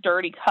there's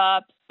dirty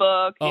cups,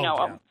 books,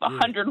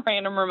 100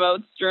 random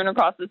remotes strewn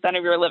across the center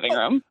of your living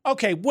room.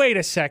 Okay, wait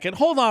a second.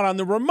 Hold on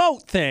the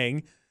remote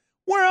thing.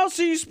 Where else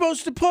are you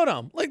supposed to put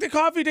them? Like, the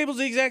coffee table's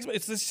the exact spot.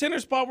 It's the center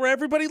spot where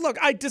everybody look.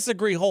 I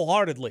disagree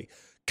wholeheartedly.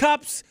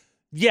 Cups,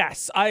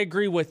 yes, I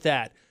agree with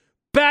that.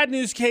 Bad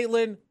news,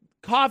 Caitlin.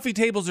 Coffee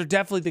tables are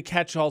definitely the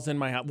catch-alls in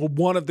my house. Well,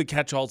 one of the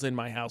catch-alls in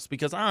my house,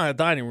 because I don't have a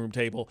dining room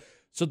table.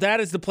 So that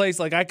is the place,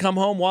 like I come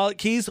home, wallet,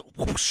 keys,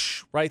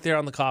 whoosh, right there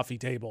on the coffee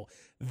table.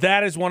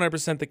 That is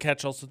 100% the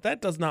catch-all, so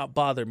that does not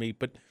bother me.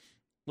 But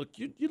look,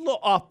 you're a little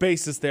off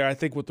basis there, I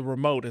think, with the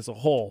remote as a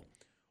whole.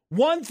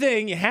 One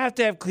thing, you have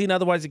to have clean,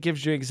 otherwise it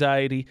gives you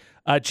anxiety.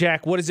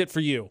 Jack, what is it for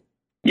you?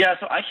 Yeah,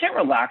 so I can't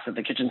relax if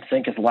the kitchen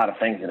sink has a lot of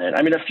things in it.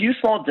 I mean, a few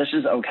small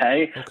dishes,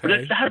 okay. But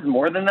if it has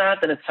more than that,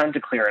 then it's time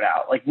to clear it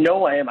out. Like, no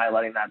way am I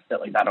letting that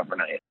sit like that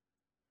overnight.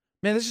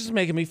 Man, this is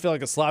making me feel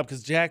like a slob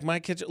because, Jack, my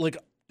kitchen, like,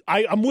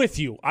 I'm with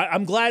you.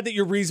 I'm glad that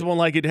you're reasonable and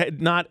like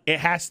it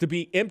has to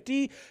be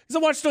empty. Because I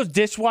watch those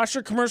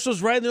dishwasher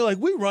commercials, right? And they're like,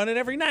 we run it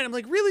every night. I'm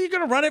like, really? You're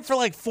going to run it for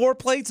like 4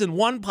 plates in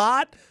one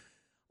pot?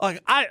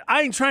 Like, I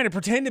ain't trying to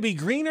pretend to be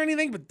green or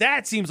anything, but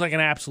that seems like an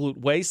absolute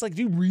waste. Like,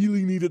 do you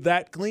really need it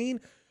that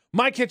clean?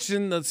 My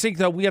kitchen, the sink,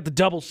 though, we have the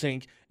double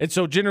sink. And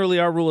so generally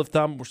our rule of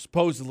thumb,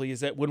 supposedly, is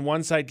that when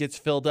one side gets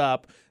filled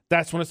up,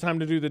 that's when it's time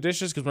to do the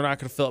dishes because we're not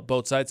going to fill up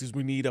both sides because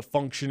we need a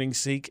functioning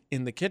sink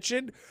in the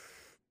kitchen.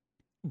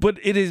 But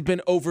it has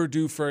been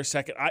overdue for a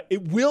second.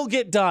 It will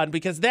get done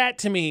because that,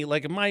 to me,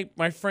 like if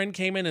my friend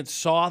came in and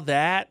saw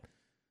that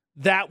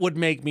would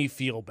make me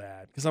feel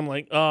bad because I'm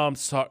like, oh, I'm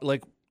sorry.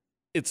 Like,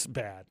 it's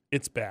bad.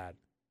 It's bad.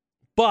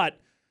 But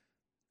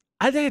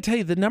I think I tell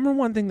you, the number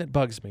one thing that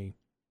bugs me,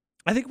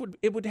 I think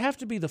it would have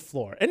to be the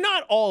floor. And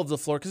not all of the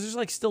floor because there's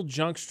like still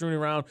junk strewn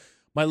around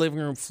my living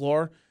room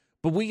floor.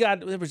 But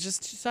there was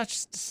just such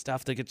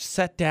stuff that gets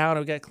set down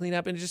and we got to clean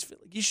up. And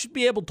you should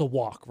be able to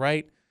walk,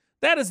 right?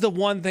 That is the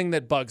one thing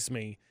that bugs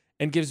me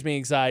and gives me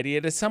anxiety.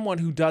 And as someone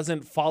who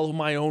doesn't follow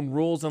my own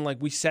rules and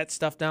like we set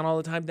stuff down all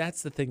the time,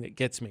 that's the thing that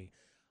gets me.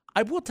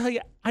 I will tell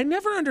you, I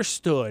never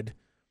understood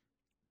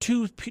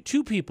two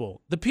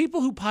people. The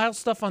people who pile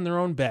stuff on their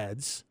own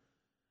beds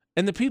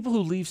and the people who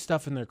leave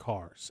stuff in their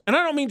cars. And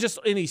I don't mean just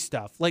any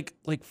stuff, like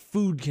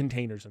food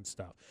containers and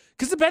stuff.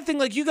 Because the bad thing,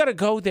 like you got to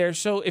go there.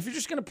 So if you're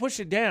just going to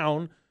push it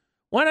down,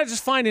 why not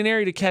just find an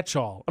area to catch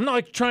all? I'm not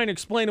like trying to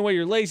explain away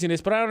your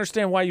laziness, but I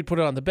understand why you'd put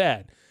it on the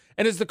bed.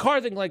 And as the car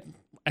thing, like,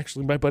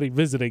 actually, my buddy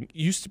visiting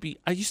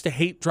I used to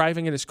hate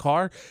driving in his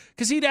car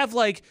because he'd have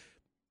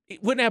he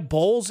wouldn't have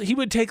bowls. He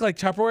would take like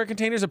Tupperware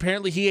containers.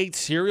 Apparently, he ate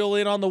cereal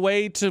in on the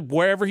way to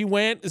wherever he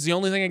went, is the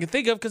only thing I can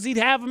think of because he'd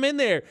have them in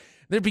there.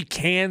 There'd be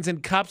cans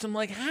and cups. I'm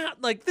like, how?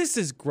 Like, this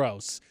is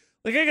gross.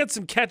 Like, I got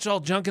some catch-all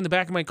junk in the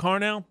back of my car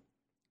now.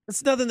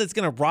 It's nothing that's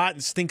going to rot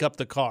and stink up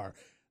the car.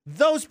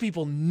 Those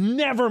people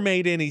never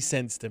made any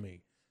sense to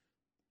me.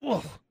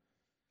 Ugh.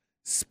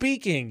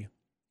 Speaking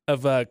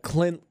of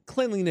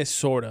cleanliness,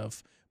 sort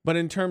of, but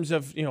in terms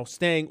of,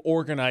 staying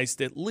organized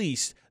at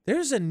least,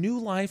 there's a new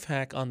life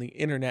hack on the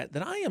internet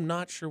that I am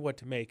not sure what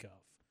to make of.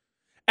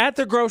 At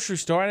the grocery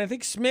store, and I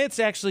think Smith's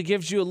actually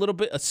gives you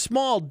a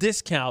small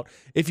discount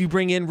if you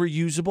bring in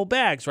reusable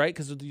bags, right?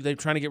 Because they're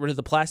trying to get rid of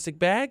the plastic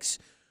bags.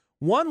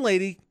 One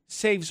lady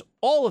saves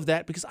all of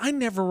that because I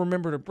never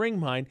remember to bring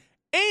mine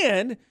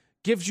and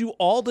gives you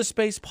all the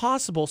space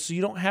possible so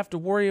you don't have to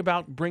worry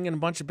about bringing a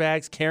bunch of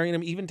bags, carrying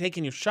them, even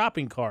taking your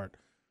shopping cart.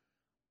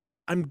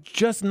 I'm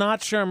just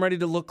not sure I'm ready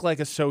to look like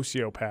a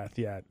sociopath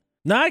yet.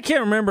 Now, I can't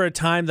remember a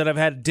time that I've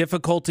had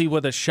difficulty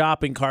with a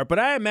shopping cart, but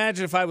I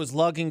imagine if I was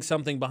lugging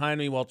something behind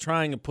me while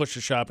trying to push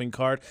a shopping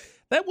cart,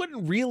 that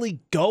wouldn't really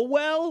go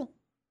well,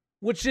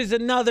 which is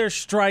another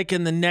strike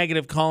in the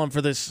negative column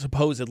for this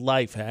supposed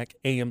life hack.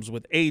 AMs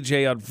with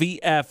AJ on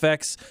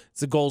VFX. It's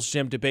the Gold's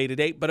Gym debate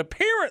at 8. But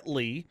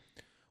apparently,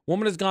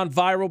 woman has gone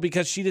viral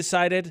because she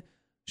decided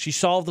she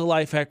solved the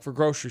life hack for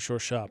grocery store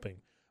shopping.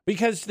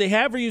 Because they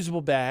have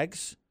reusable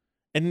bags,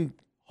 and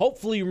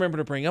hopefully you remember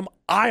to bring them.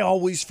 I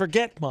always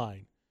forget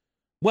mine.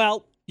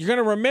 Well, you're going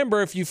to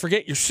remember if you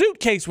forget your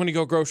suitcase when you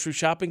go grocery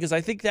shopping, because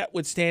I think that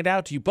would stand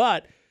out to you.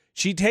 But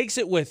she takes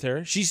it with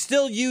her. She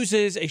still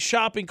uses a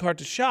shopping cart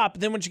to shop.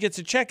 And then when she gets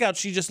to checkout,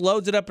 she just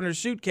loads it up in her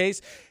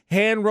suitcase,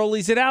 hand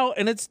rollies it out,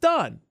 and it's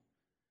done.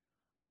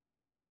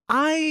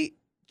 I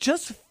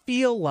just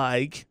feel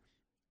like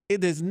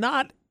it is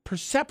not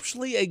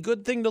perceptually a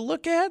good thing to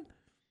look at,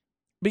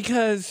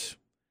 because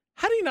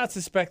how do you not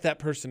suspect that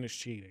person is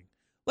cheating?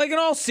 Like, in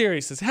all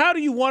seriousness, how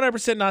do you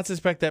 100% not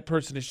suspect that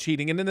person is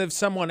cheating? And then if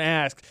someone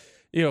asks,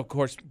 of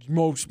course,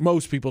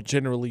 most people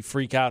generally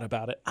freak out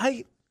about it.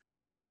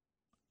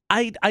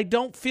 I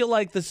don't feel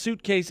like the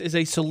suitcase is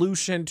a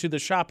solution to the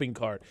shopping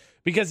cart.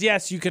 Because,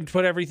 yes, you can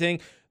put everything,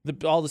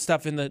 all the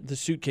stuff in the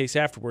suitcase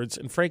afterwards.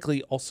 And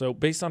frankly, also,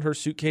 based on her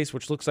suitcase,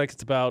 which looks like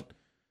it's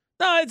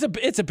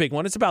a big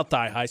one. It's about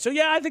thigh high. So,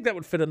 yeah, I think that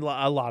would fit in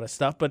a lot of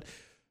stuff. But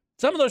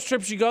some of those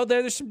trips you go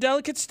there's some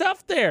delicate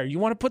stuff there. You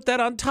want to put that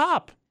on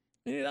top.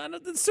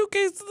 The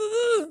suitcase.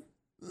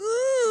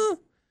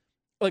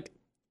 Like,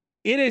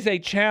 it is a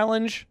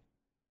challenge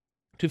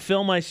to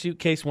fill my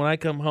suitcase when I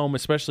come home,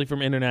 especially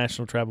from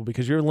international travel,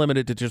 because you're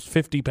limited to just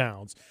 50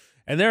 pounds.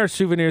 And there are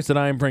souvenirs that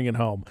I am bringing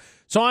home.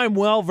 So I'm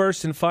well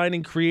versed in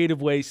finding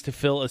creative ways to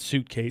fill a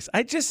suitcase.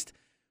 I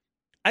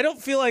don't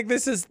feel like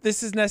this is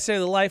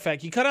necessarily the life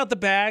hack. You cut out the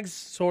bags,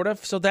 sort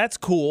of, so that's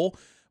cool.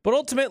 But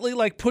ultimately,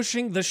 like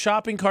pushing the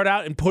shopping cart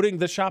out and putting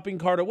the shopping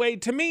cart away,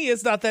 to me,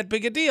 is not that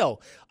big a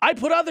deal. I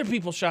put other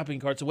people's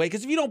shopping carts away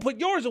because if you don't put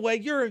yours away,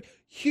 you're a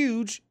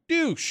huge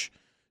douche.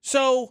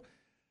 So,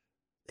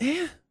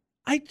 yeah,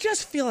 I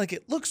just feel like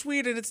it looks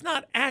weird and it's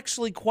not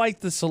actually quite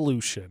the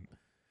solution.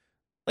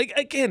 Like,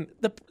 again,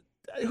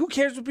 who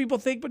cares what people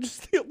think? But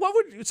just what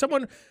would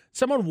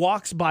someone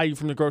walks by you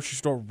from the grocery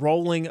store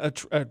rolling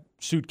a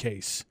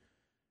suitcase?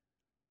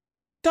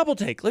 Double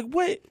take. Like,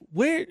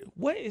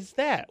 what is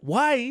that?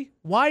 Why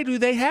do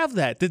they have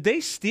that? Did they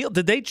steal?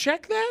 Did they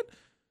check that?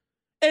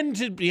 And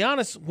to be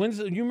honest,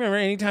 you remember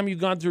anytime you've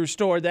gone through a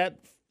store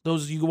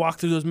you walk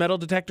through those metal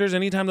detectors,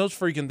 anytime those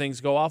freaking things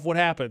go off, what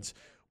happens?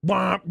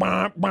 Bump,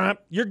 bump, bump.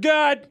 You're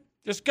good.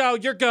 Just go.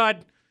 You're good.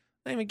 I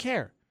don't even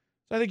care.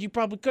 So I think you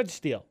probably could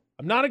steal.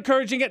 I'm not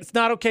encouraging it. It's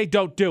not okay.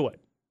 Don't do it.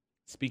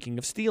 Speaking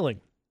of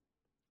stealing.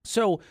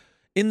 So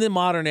in the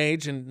modern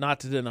age, and not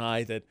to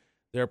deny that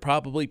there are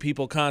probably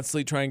people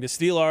constantly trying to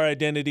steal our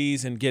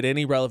identities and get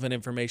any relevant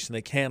information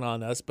they can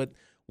on us, but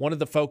one of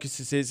the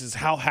focuses is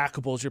how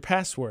hackable is your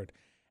password?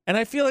 And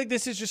I feel like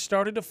this has just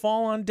started to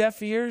fall on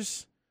deaf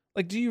ears.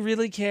 Like, do you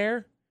really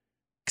care?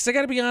 Because I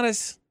got to be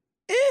honest,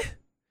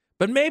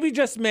 But maybe,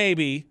 just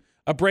maybe,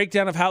 a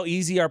breakdown of how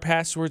easy our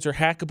passwords are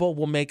hackable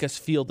will make us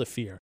feel the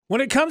fear.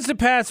 When it comes to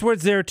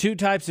passwords, there are two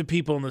types of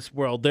people in this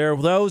world. There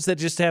are those that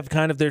just have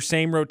kind of their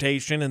same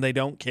rotation and they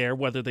don't care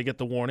whether they get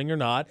the warning or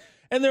not.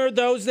 And there are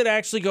those that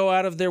actually go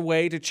out of their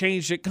way to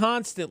change it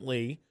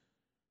constantly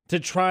to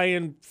try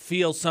and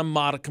feel some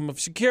modicum of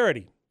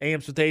security.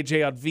 AMs with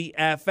AJ on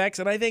VFX.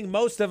 And I think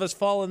most of us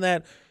fall in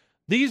that.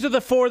 These are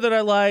the four that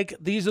I like.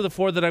 These are the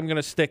four that I'm going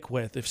to stick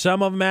with. If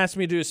some of them ask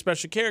me to do a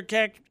special care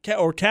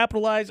or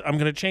capitalize, I'm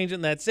going to change it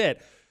and that's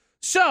it.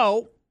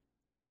 So,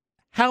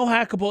 how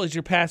hackable is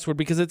your password?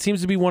 Because it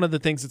seems to be one of the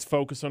things that's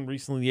focused on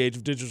recently in the age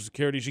of digital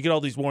security. You get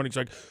all these warnings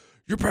like,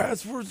 your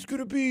password is going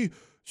to be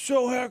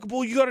so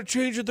hackable, you got to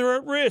change it, they're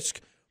at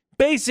risk.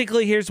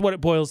 Basically, here's what it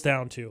boils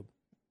down to.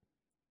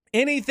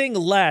 Anything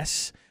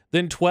less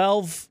than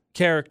 12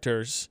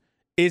 characters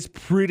is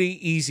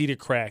pretty easy to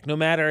crack. No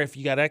matter if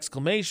you got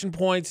exclamation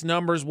points,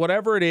 numbers,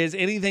 whatever it is,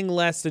 anything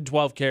less than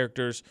 12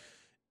 characters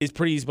is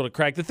pretty easy to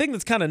crack. The thing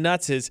that's kind of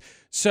nuts is,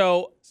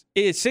 so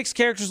it's 6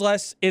 characters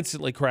less,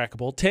 instantly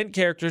crackable. 10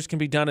 characters can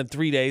be done in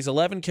 3 days.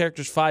 11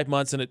 characters, 5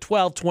 months. And at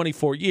 12,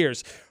 24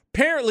 years.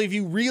 Apparently, if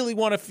you really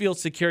want to feel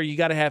secure, you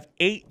got to have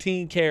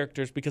 18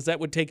 characters because that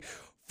would take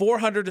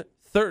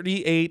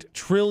 438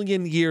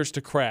 trillion years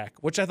to crack,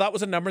 which I thought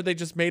was a number they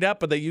just made up,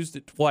 but they used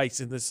it twice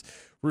in this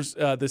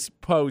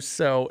post,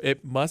 so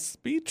it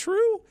must be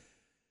true.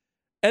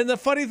 And the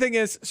funny thing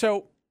is,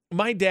 so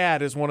my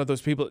dad is one of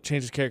those people that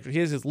changes character. He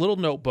has his little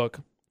notebook,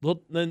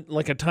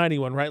 like a tiny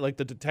one, right? Like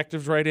the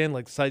detectives write in,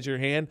 like the size of your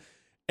hand.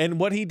 And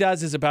what he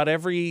does is about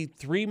every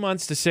 3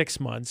 months to 6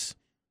 months,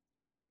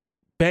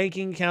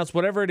 banking accounts,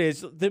 whatever it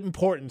is, the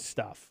important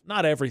stuff,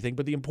 not everything,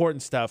 but the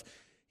important stuff,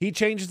 he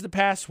changes the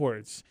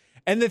passwords.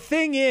 And the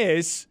thing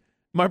is,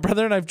 my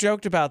brother and I've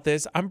joked about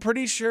this. I'm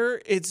pretty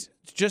sure it's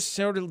just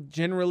sort of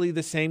generally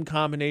the same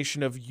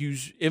combination of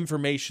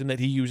information that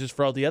he uses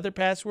for all the other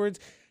passwords.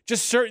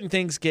 Just certain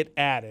things get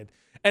added.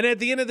 And at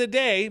the end of the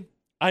day,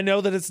 I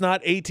know that it's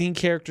not 18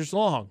 characters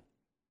long.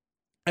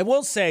 I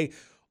will say,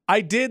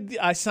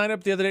 I signed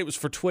up the other day. It was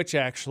for Twitch,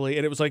 actually.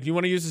 And it was like, you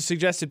want to use the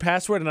suggested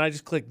password? And I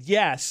just clicked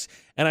yes.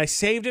 And I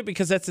saved it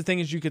because that's the thing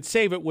is you could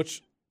save it,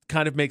 which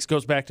kind of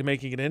goes back to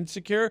making it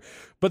insecure.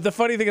 But the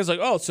funny thing is like,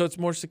 oh, so it's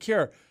more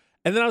secure.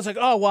 And then I was like,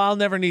 oh, well, I'll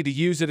never need to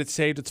use it. It's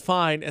saved. It's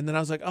fine. And then I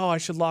was like, oh, I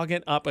should log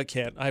in. I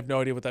can't. I have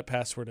no idea what that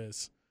password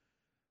is.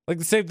 Like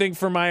the same thing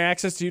for my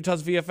access to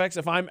Utah's VFX.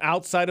 If I'm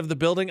outside of the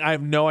building, I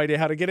have no idea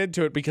how to get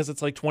into it because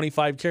it's like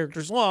 25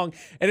 characters long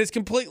and it's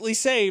completely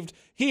saved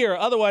here.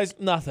 Otherwise,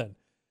 nothing.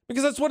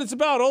 Because that's what it's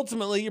about.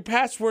 Ultimately, your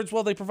passwords,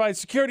 while they provide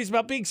security, is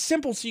about being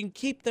simple so you can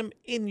keep them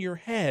in your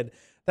head.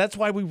 That's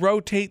why we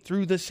rotate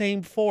through the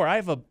same 4. I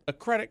have a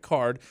credit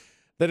card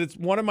that it's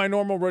one of my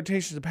normal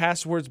rotations of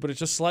passwords, but it's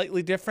just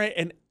slightly different.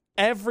 And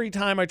every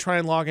time I try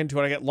and log into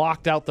it, I get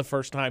locked out the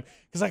first time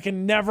because I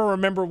can never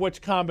remember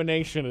which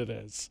combination it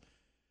is.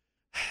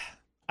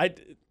 I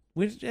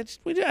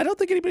don't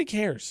think anybody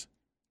cares.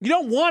 You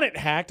don't want it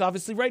hacked,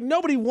 obviously, right?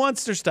 Nobody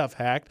wants their stuff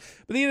hacked.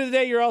 But at the end of the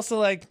day, you're also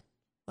like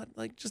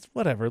just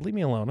whatever. Leave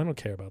me alone. I don't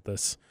care about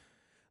this.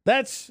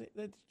 That's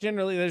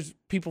generally, there's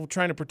people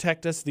trying to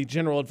protect us. The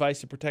general advice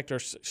to protect our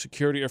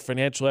security, our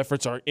financial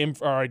efforts, our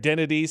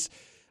identities.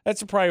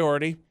 That's a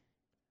priority.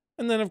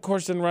 And then, of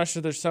course, in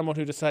Russia, there's someone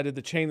who decided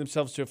to chain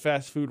themselves to a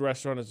fast food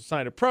restaurant as a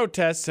sign of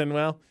protest. And,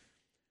 well,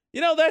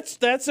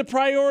 that's a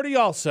priority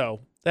also.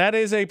 That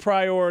is a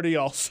priority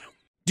also.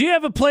 Do you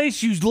have a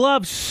place you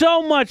love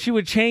so much you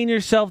would chain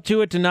yourself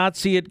to it to not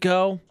see it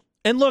go?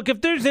 And look, if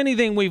there's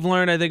anything we've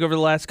learned, I think, over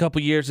the last couple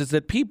of years, is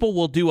that people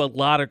will do a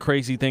lot of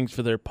crazy things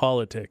for their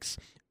politics.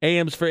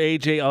 AMs for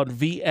AJ on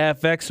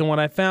VFX. And when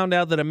I found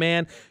out that a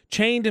man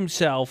chained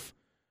himself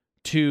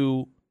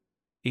to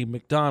a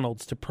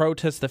McDonald's to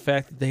protest the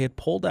fact that they had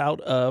pulled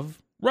out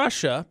of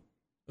Russia,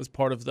 as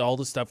part of all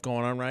the stuff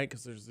going on, right?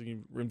 Because there's the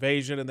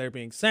invasion and they're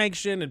being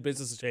sanctioned and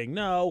businesses saying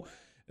no.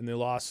 And they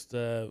lost,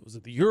 was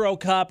it the Euro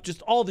Cup?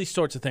 Just all these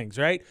sorts of things,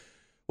 right?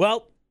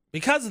 Well,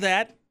 because of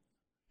that,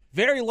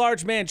 very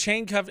large man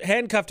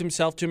handcuffed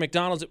himself to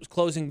McDonald's that was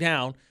closing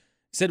down.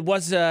 Said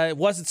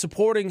wasn't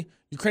supporting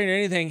Ukraine or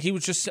anything. He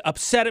was just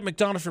upset at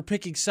McDonald's for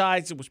picking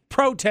sides. It was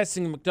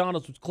protesting and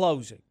McDonald's was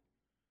closing.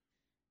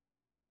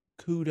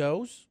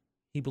 Kudos.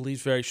 He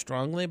believes very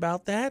strongly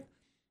about that.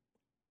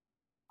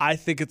 I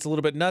think it's a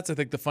little bit nuts. I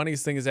think the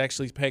funniest thing is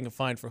actually paying a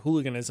fine for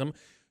hooliganism.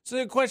 So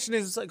the question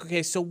is, like,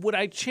 okay, so would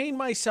I chain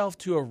myself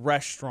to a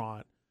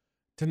restaurant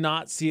to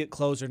not see it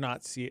close or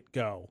not see it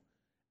go?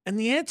 And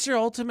the answer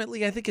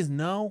ultimately, I think, is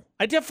no.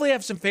 I definitely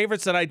have some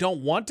favorites that I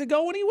don't want to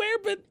go anywhere,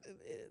 but,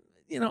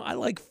 you know, I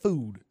like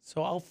food,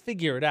 so I'll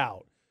figure it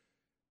out.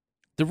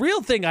 The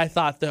real thing I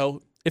thought,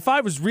 though, if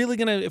I was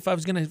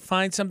gonna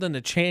find something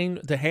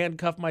to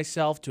handcuff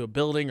myself to a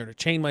building or to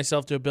chain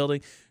myself to a building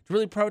to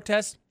really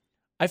protest,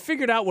 I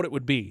figured out what it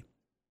would be.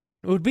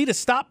 It would be to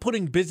stop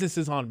putting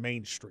businesses on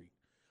Main Street.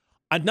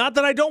 Not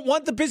that I don't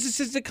want the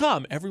businesses to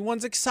come.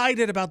 Everyone's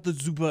excited about the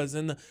Zubas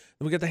and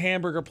we got the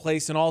hamburger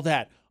place and all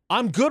that.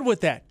 I'm good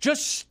with that.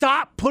 Just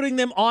stop putting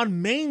them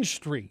on Main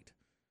Street.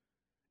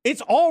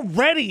 It's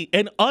already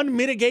an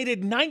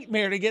unmitigated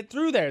nightmare to get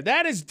through there.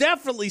 That is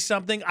definitely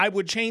something I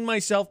would chain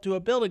myself to a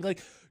building.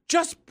 Like,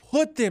 just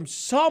put them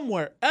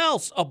somewhere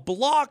else, a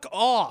block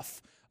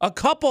off, a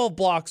couple of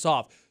blocks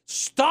off.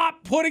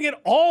 Stop putting it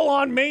all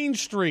on Main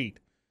Street.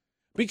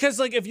 Because,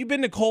 like, if you've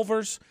been to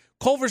Culver's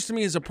to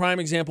me is a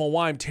prime example of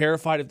why I'm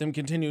terrified of them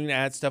continuing to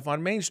add stuff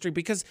on Main Street.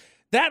 Because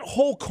that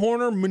whole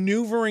corner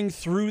maneuvering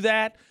through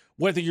that,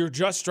 whether you're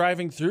just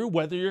driving through,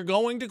 whether you're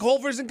going to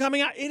Culver's and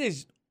coming out, it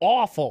is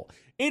awful.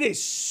 It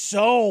is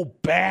so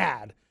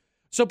bad.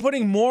 So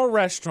putting more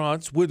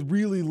restaurants with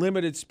really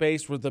limited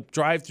space where the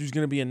drive-thru is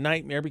going to be a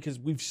nightmare, because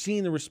we've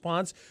seen the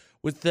response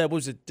with,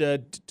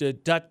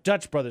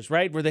 Dutch Brothers,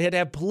 right? Where they had to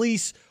have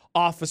police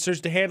officers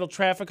to handle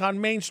traffic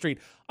on Main Street.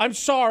 I'm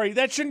sorry,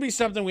 that shouldn't be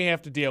something we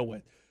have to deal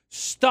with.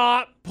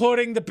 Stop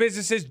putting the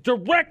businesses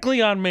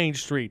directly on Main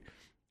Street.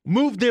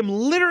 Move them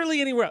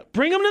literally anywhere else.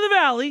 Bring them to the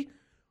Valley.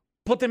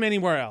 Put them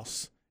anywhere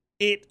else.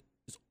 It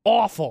is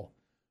awful.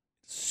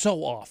 So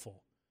awful.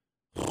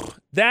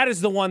 That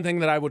is the one thing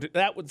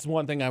that was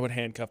one thing I would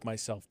handcuff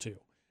myself to.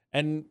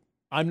 And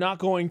I'm not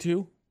going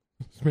to.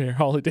 Mayor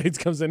Holly Dates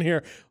comes in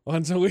here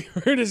once a week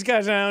for a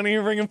discussion. I don't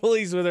even bring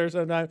police with her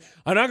sometimes.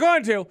 I'm not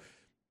going to.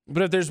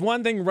 But if there's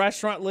one thing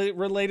restaurant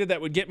related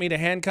that would get me to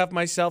handcuff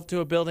myself to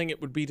a building,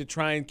 it would be to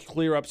try and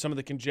clear up some of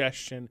the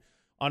congestion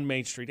on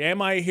Main Street.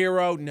 Am I a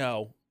hero?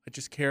 No. I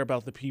just care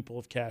about the people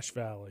of Cache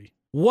Valley.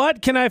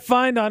 What can I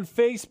find on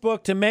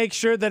Facebook to make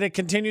sure that it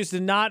continues to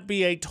not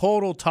be a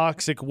total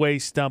toxic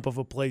waste dump of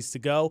a place to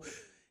go?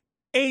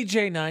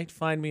 AJ Knight,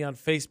 find me on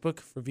Facebook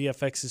for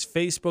VFX's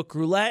Facebook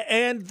Roulette.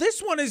 And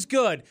this one is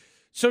good.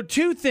 So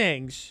 2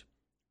 things.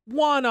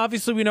 One,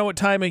 obviously we know what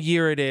time of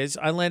year it is.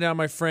 I landed on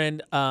my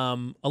friend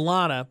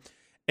Alana,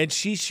 and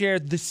she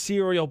shared the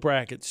cereal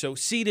bracket. So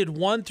seeded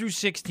 1 through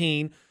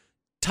 16,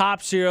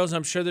 top cereals.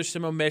 I'm sure there's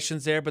some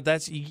omissions there, but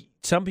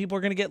some people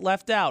are going to get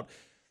left out.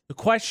 The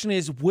question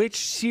is, which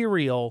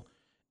cereal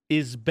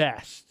is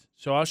best?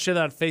 So I'll share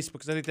that on Facebook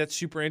because I think that's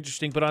super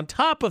interesting. But on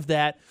top of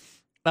that,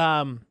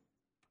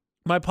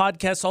 my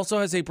podcast also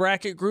has a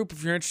bracket group.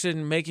 If you're interested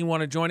in making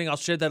one and joining, I'll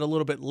share that a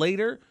little bit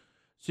later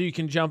so you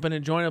can jump in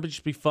and join. It'll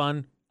just be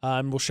fun.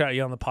 We'll shout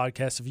you on the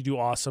podcast if you do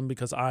awesome,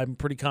 because I'm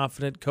pretty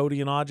confident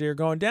Cody and Audrey are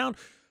going down.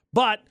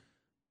 But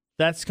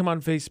that's come on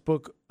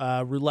Facebook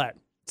Roulette.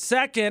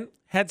 Second,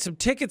 had some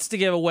tickets to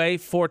give away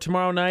for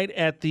tomorrow night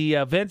at the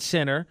Event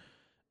Center.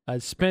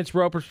 Spence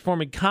Roper's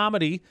performing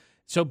comedy.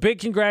 So big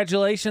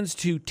congratulations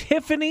to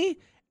Tiffany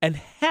and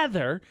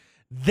Heather.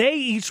 They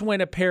each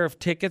win a pair of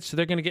tickets, so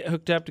they're going to get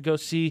hooked up to go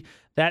see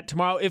that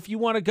tomorrow. If you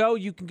want to go,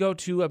 you can go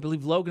to, I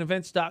believe,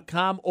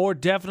 loganevents.com or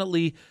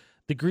definitely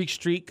the Greek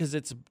Street, because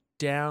it's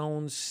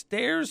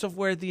downstairs of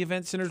where the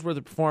event center is, where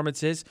the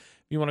performance is.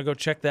 If you want to go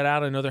check that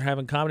out, I know they're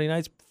having comedy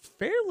nights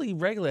fairly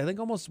regularly. I think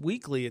almost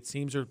weekly, it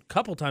seems, or a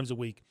couple times a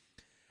week.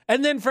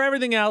 And then for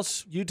everything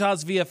else,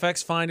 Utah's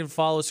VFX, find and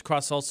follow us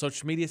across all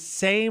social media.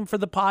 Same for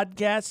the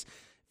podcast.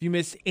 If you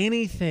missed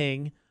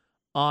anything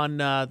on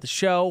the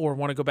show or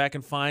want to go back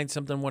and find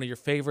something, one of your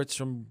favorites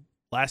from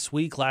last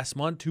week, last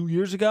month, 2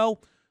 years ago,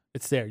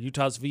 it's there.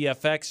 Utah's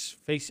VFX,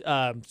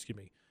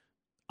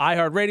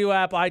 iHeartRadio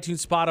app,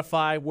 iTunes,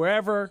 Spotify,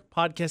 wherever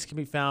podcasts can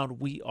be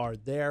found, we are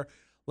there.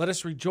 Let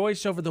us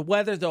rejoice over the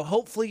weather, though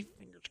hopefully,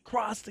 fingers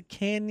crossed, the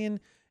canyon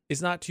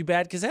is not too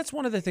bad, because that's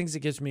one of the things that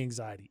gives me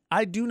anxiety.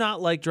 I do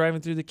not like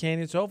driving through the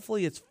canyon, so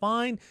hopefully it's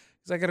fine,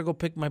 because I got to go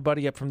pick my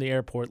buddy up from the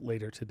airport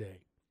later today.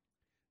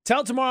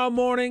 Till tomorrow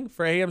morning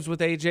for AMs with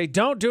AJ.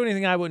 Don't do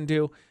anything I wouldn't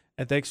do,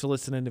 and thanks for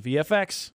listening to VFX.